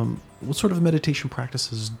of meditation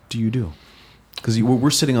practices do you do? Because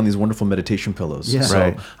we're sitting on these wonderful meditation pillows. Yeah. So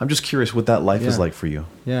Right. I'm just curious what that life is Yeah. like for you.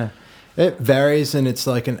 Yeah, it varies, and it's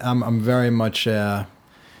like I'm very much an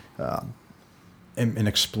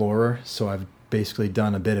explorer. So I've basically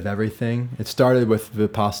done a bit of everything. It started with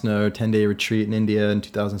Vipassana, a 10-day retreat in India in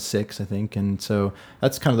 2006, I think, and so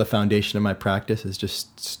that's kind of the foundation of my practice, is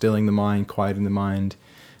just stilling the mind, quieting the mind,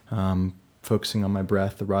 focusing on my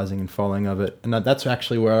breath, the rising and falling of it. And that's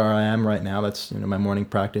actually where I am right now. That's my morning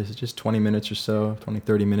practice. It's just 20 minutes or so, 20,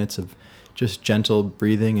 30 minutes of just gentle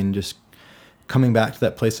breathing and just coming back to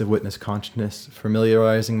that place of witness consciousness,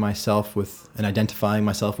 familiarizing myself with and identifying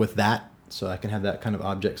myself with that, so I can have that kind of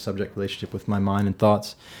object-subject relationship with my mind and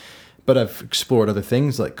thoughts. But I've explored other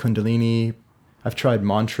things like Kundalini. I've tried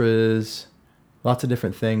mantras, lots of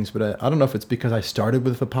different things. But I don't know if it's because I started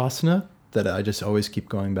with Vipassana that I just always keep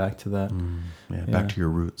going back to that. Back to your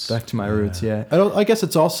roots. Back to my roots, yeah. I guess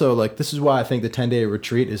it's also like, this is why I think the 10-day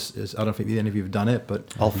retreat is I don't know if any of you have done it, but...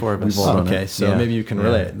 All four of us. We've all done Okay, it. so Yeah. maybe you can Yeah.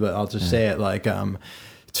 relate, but I'll just say it like,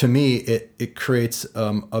 to me, it creates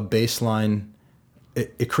a baseline.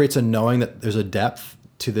 It creates a knowing that there's a depth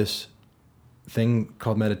to this thing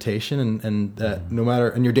called meditation, and that no matter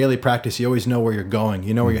in your daily practice, you always know where you're going.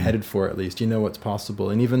 You know where you're headed for, at least. You know what's possible.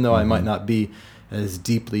 And even though I might not be as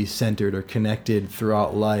deeply centered or connected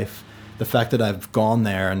throughout life, the fact that I've gone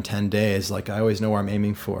there in 10 days, like I always know where I'm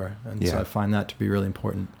aiming for. And so Yeah. I find that to be really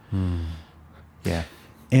important. Yeah.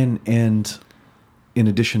 And in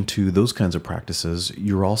addition to those kinds of practices,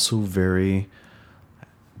 you're also very,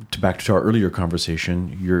 back to our earlier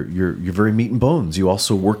conversation, you're very meat and bones. You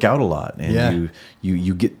also work out a lot, and Yeah.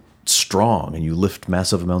 you get strong, and you lift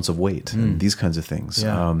massive amounts of weight and these kinds of things.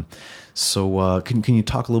 Yeah. So can you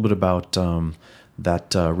talk a little bit about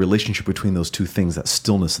that relationship between those two things, that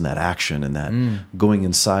stillness and that action, and that going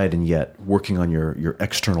inside and yet working on your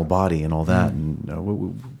external body and all that? And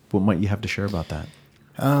what might you have to share about that?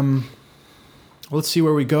 Let's see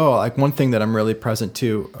where we go. Like, one thing that I'm really present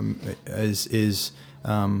to is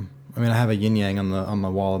I mean, I have a yin yang on the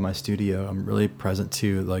wall of my studio. I'm really present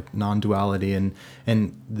to like non-duality and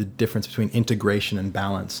the difference between integration and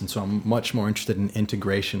balance. And so I'm much more interested in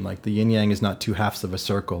integration. Like, the yin yang is not two halves of a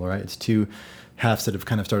circle, right? It's two halves that have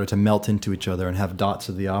kind of started to melt into each other and have dots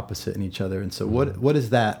of the opposite in each other. And so what is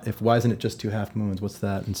that? Why isn't it just two half moons? What's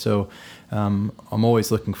that? And so I'm always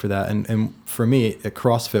looking for that. And for me at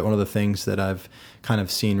CrossFit, one of the things that I've kind of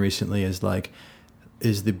seen recently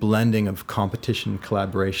is the blending of competition and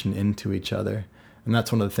collaboration into each other. And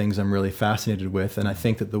that's one of the things I'm really fascinated with. And I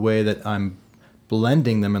think that the way that I'm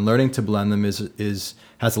blending them and learning to blend them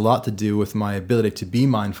has a lot to do with my ability to be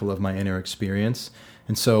mindful of my inner experience.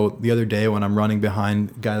 And so the other day when I'm running behind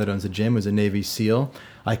a guy that owns a gym who's a Navy SEAL,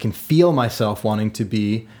 I can feel myself wanting to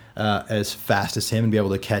be as fast as him and be able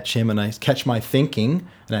to catch him. And I catch my thinking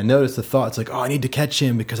and I notice the thought. It's like, oh, I need to catch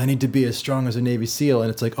him because I need to be as strong as a Navy SEAL.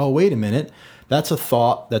 And it's like, oh, wait a minute. That's a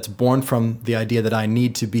thought that's born from the idea that I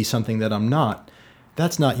need to be something that I'm not.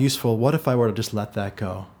 That's not useful. What if I were to just let that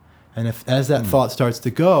go? And as that thought starts to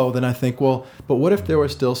go, then I think, well, but what if there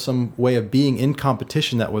was still some way of being in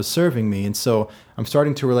competition that was serving me? And so I'm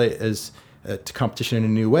starting to relate to competition in a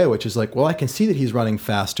new way, which is like, well, I can see that he's running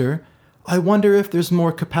faster. I wonder if there's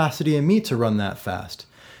more capacity in me to run that fast.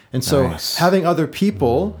 And so Nice. having other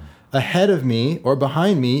people ahead of me or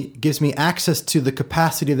behind me gives me access to the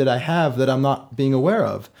capacity that I have that I'm not being aware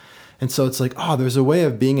of. And so it's like, oh, there's a way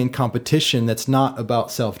of being in competition that's not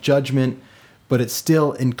about self-judgment, but it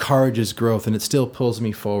still encourages growth and it still pulls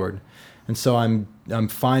me forward. And so I'm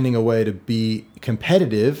finding a way to be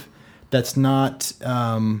competitive that's not,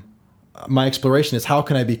 my exploration is how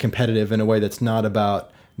can I be competitive in a way that's not about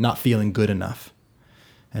not feeling good enough.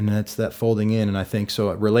 And that's that folding in. And I think so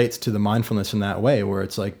it relates to the mindfulness in that way, where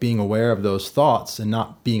it's like being aware of those thoughts and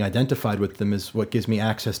not being identified with them is what gives me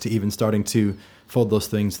access to even starting to fold those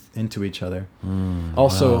things into each other.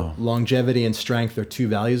 Also, longevity and strength are two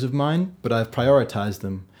values of mine, but I've prioritized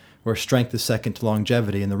them, where strength is second to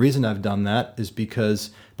longevity. And the reason I've done that is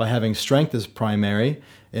because by having strength as primary,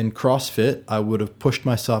 in CrossFit, I would have pushed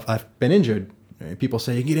myself. I've been injured. People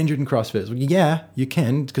say, you can get injured in CrossFit. Well, yeah, you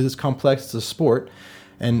can, because it's complex, it's a sport.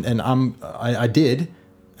 And I did,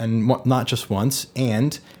 and not just once.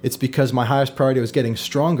 And it's because my highest priority was getting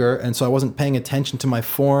stronger, and so I wasn't paying attention to my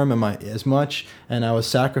form and as much, and I was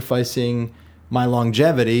sacrificing my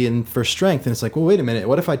longevity and for strength. And it's like, well, wait a minute,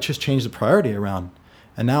 what if I just change the priority around?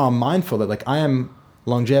 And now I'm mindful that like I am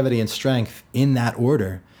longevity and strength in that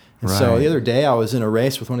order. And so Right. the other day I was in a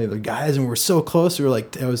race with one of the other guys, and we were so close. We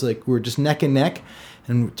were just neck and neck,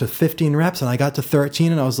 and to 15 reps, and I got to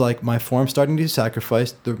 13, and I was like, my form's starting to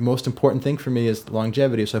sacrifice. The most important thing for me is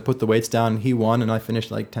longevity. So I put the weights down, and he won, and I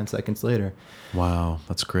finished like 10 seconds later. Wow,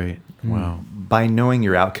 that's great. Wow. By knowing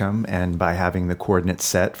your outcome and by having the coordinates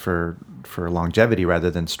set for longevity rather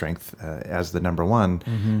than strength as the number one,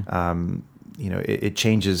 it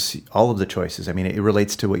changes all of the choices. I mean, it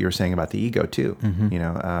relates to what you were saying about the ego too.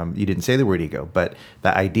 You didn't say the word ego, but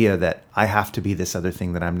the idea that I have to be this other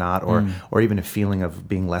thing that I'm not, or even a feeling of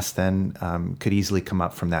being less than, could easily come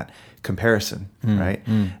up from that comparison, right?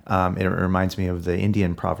 It reminds me of the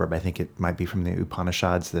Indian proverb. I think it might be from the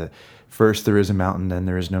Upanishads. The first there is a mountain, then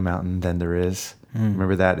there is no mountain, then there is.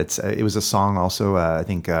 Remember that? It was a song also. I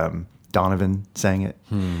think Donovan sang it,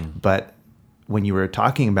 but when you were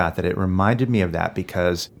talking about that, it reminded me of that,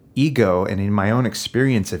 because ego, and in my own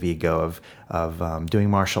experience of ego, of doing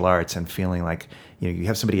martial arts and feeling like, you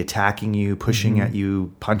have somebody attacking you, pushing at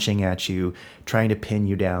you, punching at you, trying to pin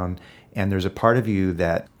you down, and there's a part of you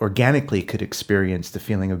that organically could experience the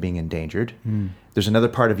feeling of being endangered. There's another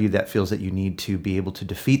part of you that feels that you need to be able to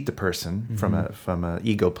defeat the person from a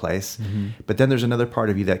ego place. But then there's another part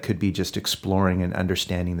of you that could be just exploring and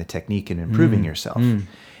understanding the technique and improving yourself.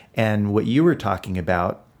 And what you were talking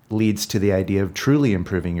about leads to the idea of truly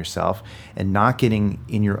improving yourself and not getting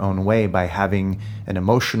in your own way by having an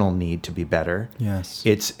emotional need to be better. Yes.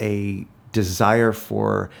 It's a desire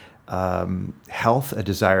for health, a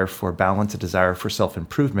desire for balance, a desire for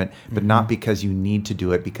self-improvement, but not because you need to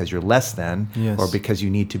do it because you're less than, or because you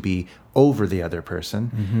need to be over the other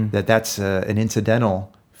person. That's an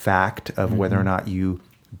incidental fact of whether or not you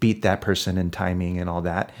beat that person in timing and all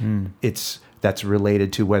that. That's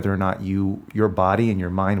related to whether or not your body and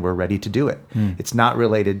your mind were ready to do it. It's not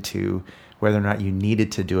related to whether or not you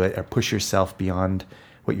needed to do it or push yourself beyond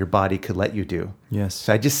what your body could let you do. Yes.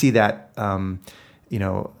 So I just see that,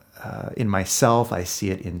 in myself. I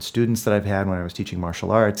see it in students that I've had when I was teaching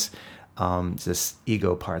martial arts. It's this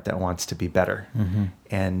ego part that wants to be better.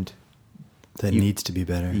 And that needs to be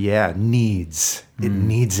better. Yeah, needs. It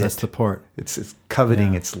needs it. That's the part. It's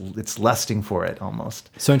coveting. Yeah. It's lusting for it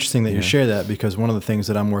almost. So interesting that you share that, because one of the things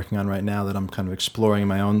that I'm working on right now that I'm kind of exploring in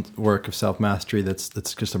my own work of self-mastery that's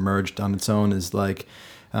just emerged on its own is like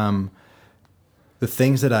the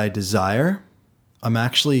things that I desire, I'm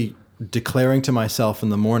actually declaring to myself in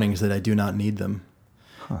the mornings that I do not need them.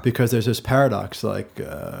 Because there's this paradox, like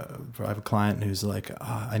I have a client who's like,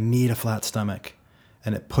 I need a flat stomach.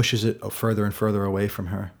 And it pushes it further and further away from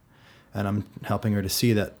her. And I'm helping her to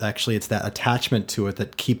see that actually it's that attachment to it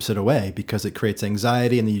that keeps it away, because it creates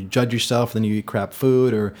anxiety, and then you judge yourself, and then you eat crap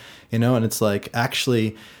food, or, and it's like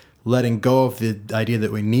actually letting go of the idea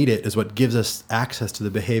that we need it is what gives us access to the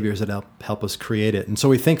behaviors that help us create it. And so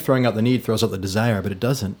we think throwing out the need throws out the desire, but it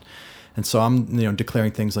doesn't. And so I'm,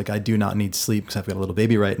 declaring things like I do not need sleep because I've got a little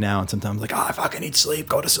baby right now. And sometimes like, I fucking need sleep,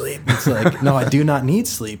 go to sleep. It's like, no, I do not need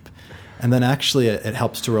sleep. And then actually it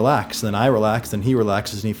helps to relax. Then I relax, then he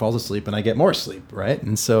relaxes and he falls asleep and I get more sleep, right?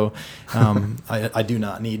 And so I do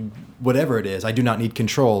not need whatever it is. I do not need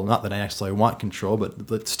control. Not that I actually want control,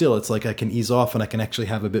 but still it's like I can ease off and I can actually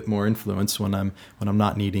have a bit more influence when I'm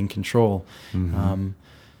not needing control.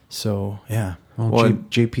 So, yeah. Well,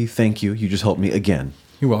 JP, thank you. You just helped me again.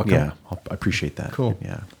 You're welcome. Yeah, I appreciate that. Cool.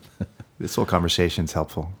 Yeah. This whole conversation is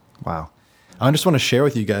helpful. Wow. I just want to share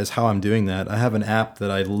with you guys how I'm doing that. I have an app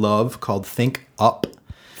that I love called Think Up.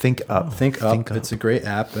 Think Up. Think Up. It's a great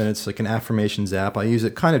app, and it's like an affirmations app. I use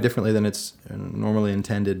it kind of differently than it's normally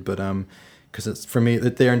intended, but because it's for me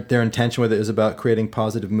that their intention with it is about creating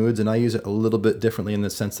positive moods, and I use it a little bit differently in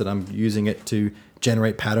the sense that I'm using it to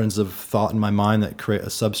generate patterns of thought in my mind that create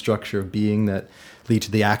a substructure of being that lead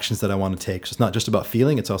to the actions that I want to take. So it's not just about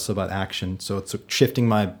feeling; it's also about action. So it's shifting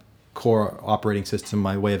my core operating system,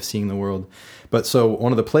 my way of seeing the world. But so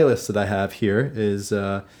one of the playlists that I have here is,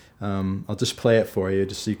 I'll just play it for you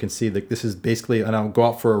just so you can see that this is basically, and I'll go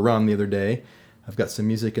out for a run the other day. I've got some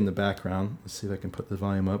music in the background. Let's see if I can put the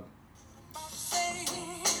volume up.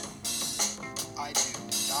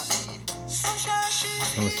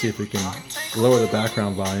 And let's see if we can lower the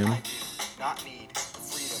background volume. Not need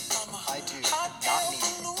freedom. I do not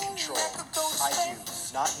need control. I do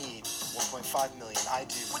not need 1.5 million. I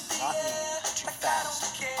do not need too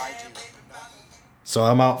fast. I do. So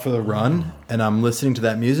I'm out for the run and I'm listening to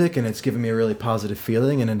that music and it's giving me a really positive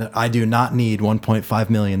feeling. And I do not need 1.5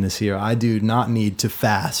 million this year. I do not need to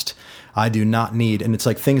fast. I do not need, and it's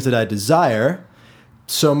like things that I desire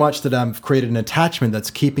so much that I've created an attachment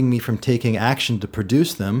that's keeping me from taking action to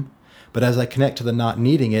produce them. But as I connect to the not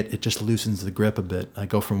needing it, it just loosens the grip a bit. I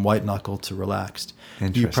go from white knuckle to relaxed.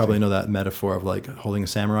 You probably know that metaphor of like holding a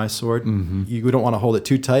samurai sword. You don't want to hold it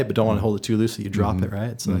too tight, but don't want to hold it too loosely. You drop it, right?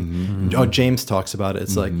 It's like, James talks about it.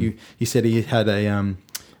 It's like he said he had a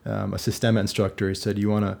Systema instructor. He said, you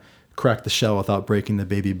want to crack the shell without breaking the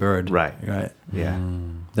baby bird. Right. Yeah.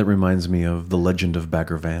 That reminds me of The Legend of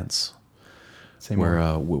Bagger Vance.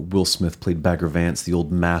 Where Will Smith played Bagger Vance, the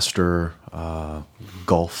old master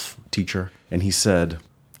golf teacher. And he said,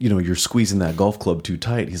 you're squeezing that golf club too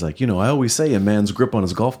tight. He's like, I always say a man's grip on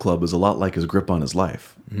his golf club is a lot like his grip on his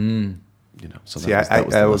life. So See,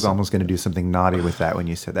 I was almost going to do something naughty with that when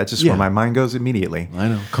you said that. That's just where my mind goes immediately. I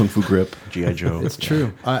know. Kung Fu grip, G.I. Joe. It's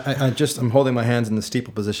true. I'm holding my hands in the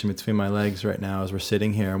steeple position between my legs right now as we're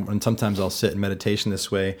sitting here. And sometimes I'll sit in meditation this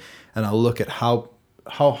way and I'll look at how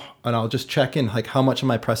and I'll just check in, like, how much am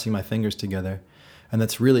I pressing my fingers together? And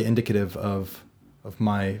that's really indicative of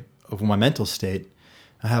my mental state.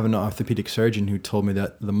 I have an orthopedic surgeon who told me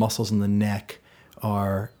that the muscles in the neck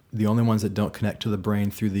are the only ones that don't connect to the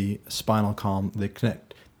brain through the spinal column. They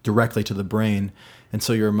connect directly to the brain. And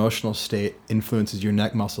so your emotional state influences your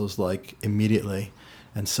neck muscles like immediately.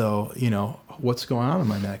 And so, what's going on in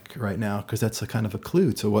my neck right now? Because that's a kind of a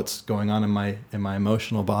clue to what's going on in my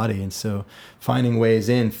emotional body. And so finding ways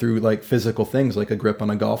in through like physical things, like a grip on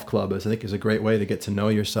a golf club, I think is a great way to get to know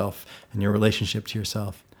yourself and your relationship to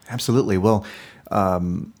yourself. Absolutely. Well,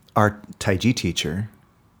 our Tai Chi teacher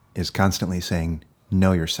is constantly saying,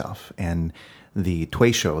 know yourself. And the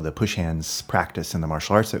Tui Sho, the push hands practice in the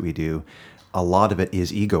martial arts that we do, a lot of it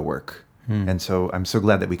is ego work. And so I'm so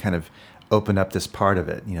glad that we kind of opened up this part of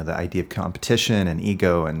it, the idea of competition and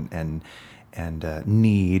ego and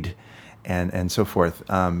need and so forth,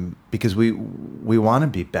 because we want to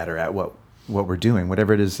be better at what we're doing,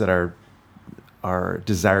 whatever it is that our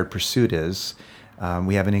desired pursuit is.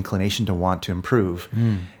 We have an inclination to want to improve,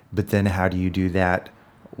 but then how do you do that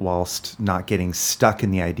whilst not getting stuck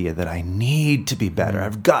in the idea that I need to be better,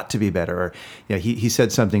 I've got to be better? Or he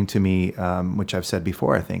said something to me, which I've said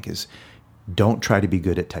before, I think, is don't try to be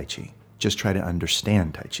good at Tai Chi. Just try to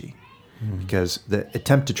understand Tai Chi. Because the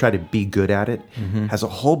attempt to try to be good at it has a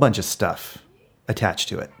whole bunch of stuff attached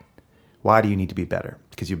to it. Why do you need to be better?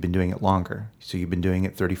 Because you've been doing it longer. So you've been doing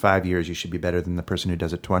it 35 years. You should be better than the person who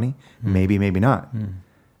does it 20. Maybe, maybe not.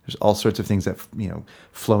 There's all sorts of things that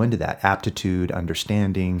flow into that: aptitude,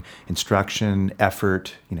 understanding, instruction,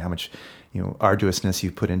 effort. How much arduousness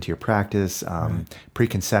you've put into your practice,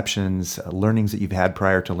 preconceptions, learnings that you've had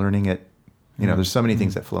prior to learning it. There's so many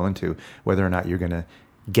things that flow into whether or not you're going to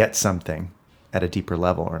get something at a deeper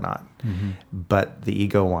level or not. But the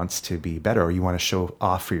ego wants to be better, or you want to show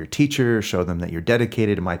off for your teacher, show them that you're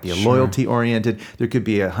dedicated. It might be a loyalty oriented. There could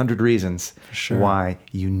be 100 reasons why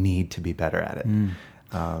you need to be better at it.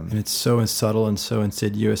 And it's so subtle and so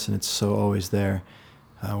insidious, and it's so always there.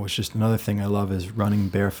 Which is another thing I love is running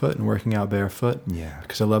barefoot and working out barefoot. Yeah.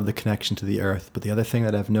 Because I love the connection to the earth. But the other thing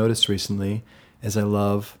that I've noticed recently is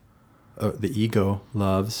the ego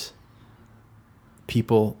loves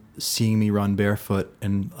people seeing me run barefoot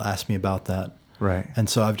and ask me about that. Right. And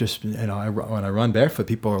so I've just, when I run barefoot,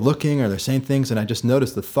 people are looking or they're saying things, and I just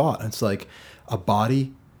noticed the thought. It's like a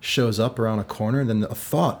body shows up around a corner, and then a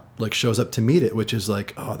thought like shows up to meet it, which is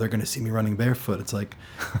like, oh, they're going to see me running barefoot. It's like,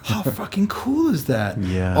 how fucking cool is that?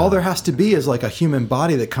 Yeah. All there has to be is like a human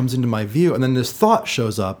body that comes into my view, and then this thought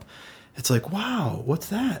shows up. It's like, wow, what's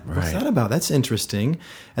that? What's that about? That's interesting.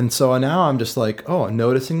 And so now I'm just like,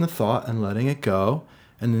 noticing the thought and letting it go.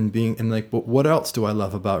 And then but what else do I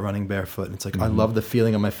love about running barefoot? And it's like, I love the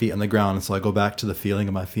feeling of my feet on the ground. And so I go back to the feeling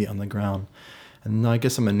of my feet on the ground. And I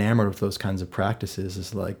guess I'm enamored with those kinds of practices,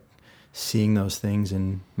 is like seeing those things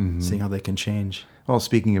and seeing how they can change. Well,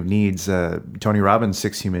 speaking of needs, Tony Robbins'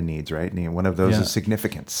 6 human needs, right? And one of those is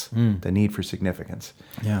significance, the need for significance.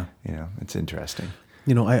 Yeah. It's interesting.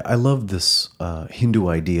 I love this Hindu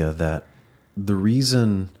idea that the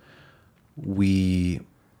reason we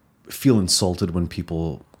feel insulted when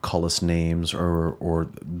people call us names, or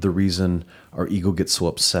the reason our ego gets so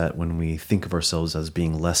upset when we think of ourselves as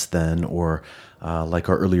being less than, or like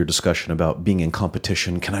our earlier discussion about being in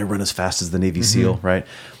competition, can I run as fast as the Navy SEAL, right?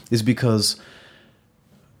 Is because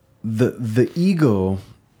the ego,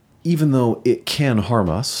 even though it can harm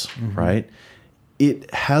us, right?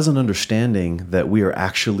 It has an understanding that we are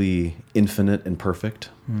actually infinite and perfect.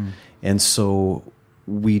 And so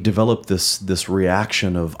we develop this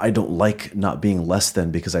reaction of, I don't like not being less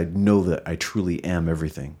than, because I know that I truly am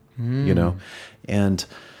everything, And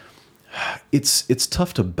it's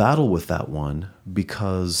tough to battle with that one,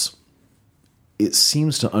 because it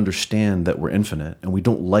seems to understand that we're infinite, and we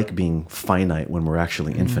don't like being finite when we're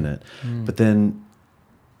actually infinite. But then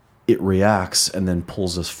it reacts and then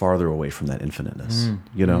pulls us farther away from that infiniteness,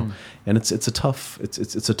 you know. And it's a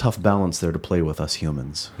tough balance there to play with us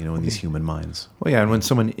humans, you know, in these human minds. Well, yeah, and when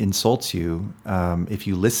someone insults you, if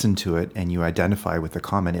you listen to it and you identify with the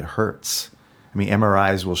comment, it hurts. I mean,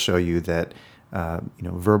 MRIs will show you that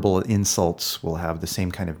verbal insults will have the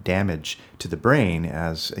same kind of damage to the brain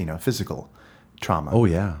as physical trauma. Oh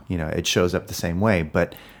yeah, it shows up the same way.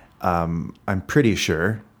 But I'm pretty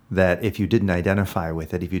sure that if you didn't identify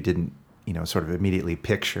with it, if you didn't sort of immediately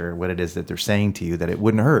picture what it is that they're saying to you, that it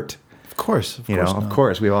wouldn't hurt. Of course, of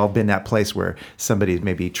course, we've all been that place where somebody's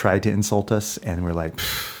maybe tried to insult us, and we're like,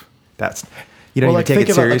 that's you take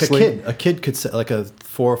it seriously. Like a kid could say, like a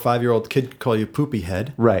 4 or 5 year old kid could call you poopy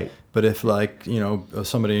head, right? But if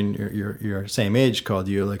somebody in your same age called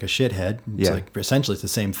you like a shithead, it's like essentially it's the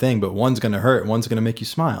same thing, but one's going to hurt, one's going to make you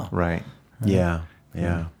smile, right? Yeah.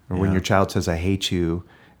 Or when your child says, "I hate you,"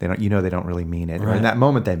 they don't really mean it. Right. Or in that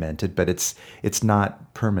moment they meant it, but it's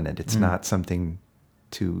not permanent. It's not something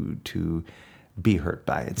to be hurt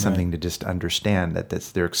by. It's something to just understand that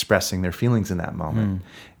they're expressing their feelings in that moment.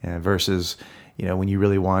 Versus, when you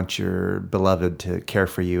really want your beloved to care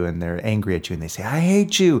for you and they're angry at you and they say, "I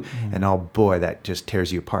hate you," and oh boy, that just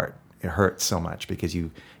tears you apart. It hurts so much because you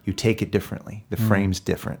take it differently. The frame's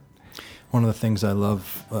different. One of the things I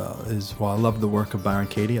love I love the work of Byron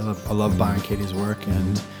Katie. I love Byron Katie's work,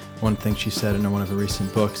 and one thing she said in one of her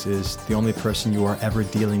recent books is, the only person you are ever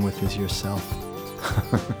dealing with is yourself.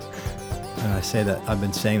 And I say that, I've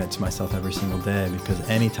been saying that to myself every single day, because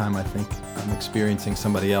anytime I think I'm experiencing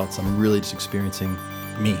somebody else, I'm really just experiencing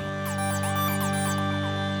me.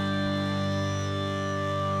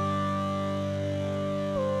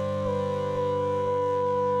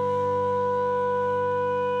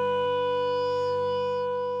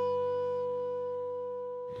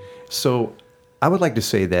 So I would like to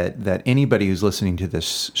say that anybody who's listening to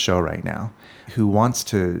this show right now, who wants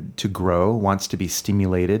to grow, wants to be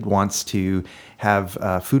stimulated, wants to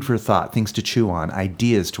have food for thought, things to chew on,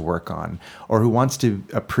 ideas to work on, or who wants to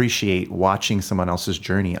appreciate watching someone else's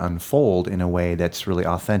journey unfold in a way that's really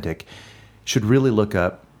authentic, should really look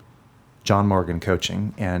up John Morgan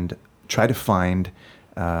Coaching and try to find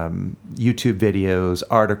YouTube videos,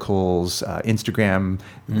 articles, Instagram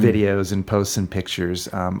videos and posts and pictures.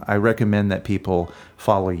 I recommend that people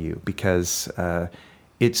follow you because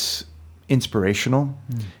it's inspirational.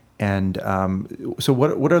 And so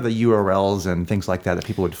what are the URLs and things like that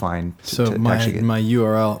people would find? My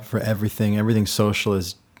URL for everything social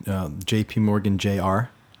is JP Morgan JR.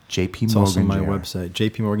 JP Morgan It's also my JR. website,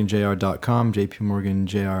 jpmorganjr.com, JP Morgan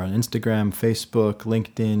JR on Instagram, Facebook,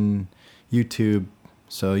 LinkedIn, YouTube.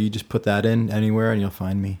 So you just put that in anywhere and you'll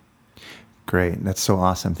find me. Great. That's so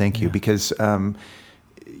awesome. Thank you. Because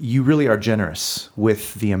you really are generous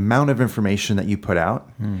with the amount of information that you put out.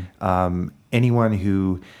 Anyone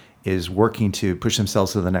who is working to push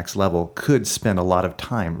themselves to the next level could spend a lot of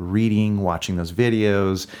time reading, watching those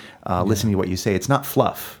videos, listening to what you say. It's not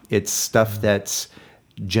fluff. It's stuff that's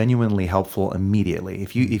genuinely helpful immediately.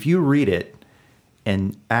 If you read it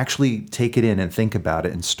and actually take it in and think about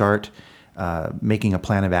it and start making a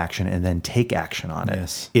plan of action and then take action on it.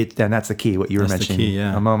 Yes. And that's the key, what you were mentioning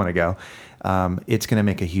a moment ago. It's going to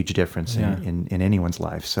make a huge difference in anyone's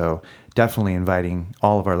life. So definitely inviting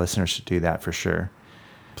all of our listeners to do that for sure.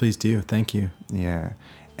 Please do. Thank you. Yeah.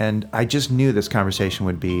 And I just knew this conversation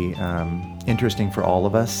would be interesting for all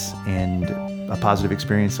of us and a positive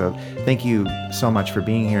experience. So thank you so much for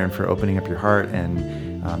being here and for opening up your heart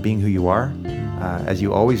and being who you are, as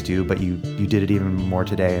you always do, but you did it even more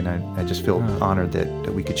today. And I just feel honored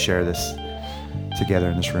that we could share this together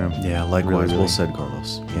in this room. Yeah, likewise. Well said,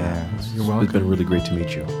 Carlos. Yeah. You're welcome. It's been really great to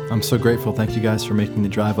meet you. I'm so grateful. Thank you guys for making the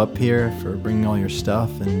drive up here, for bringing all your stuff,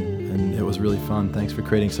 and it was really fun. Thanks for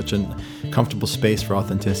creating such a comfortable space for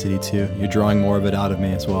authenticity too. You're drawing more of it out of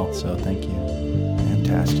me as well, so thank you.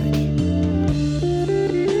 Fantastic.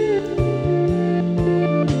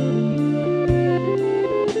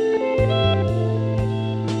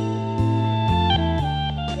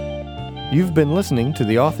 You've been listening to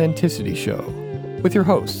The Authenticity Show with your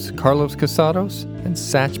hosts, Carlos Casados and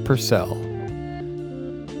Satch Purcell.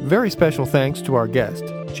 Very special thanks to our guest,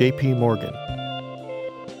 JP Morgan.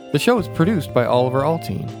 The show is produced by Oliver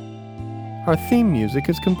Altine. Our theme music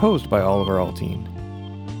is composed by Oliver Altine.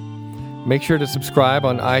 Make sure to subscribe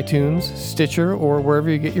on iTunes, Stitcher, or wherever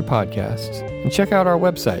you get your podcasts. And check out our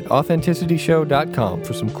website, AuthenticityShow.com,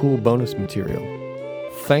 for some cool bonus material.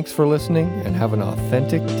 Thanks for listening and have an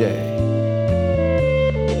authentic day.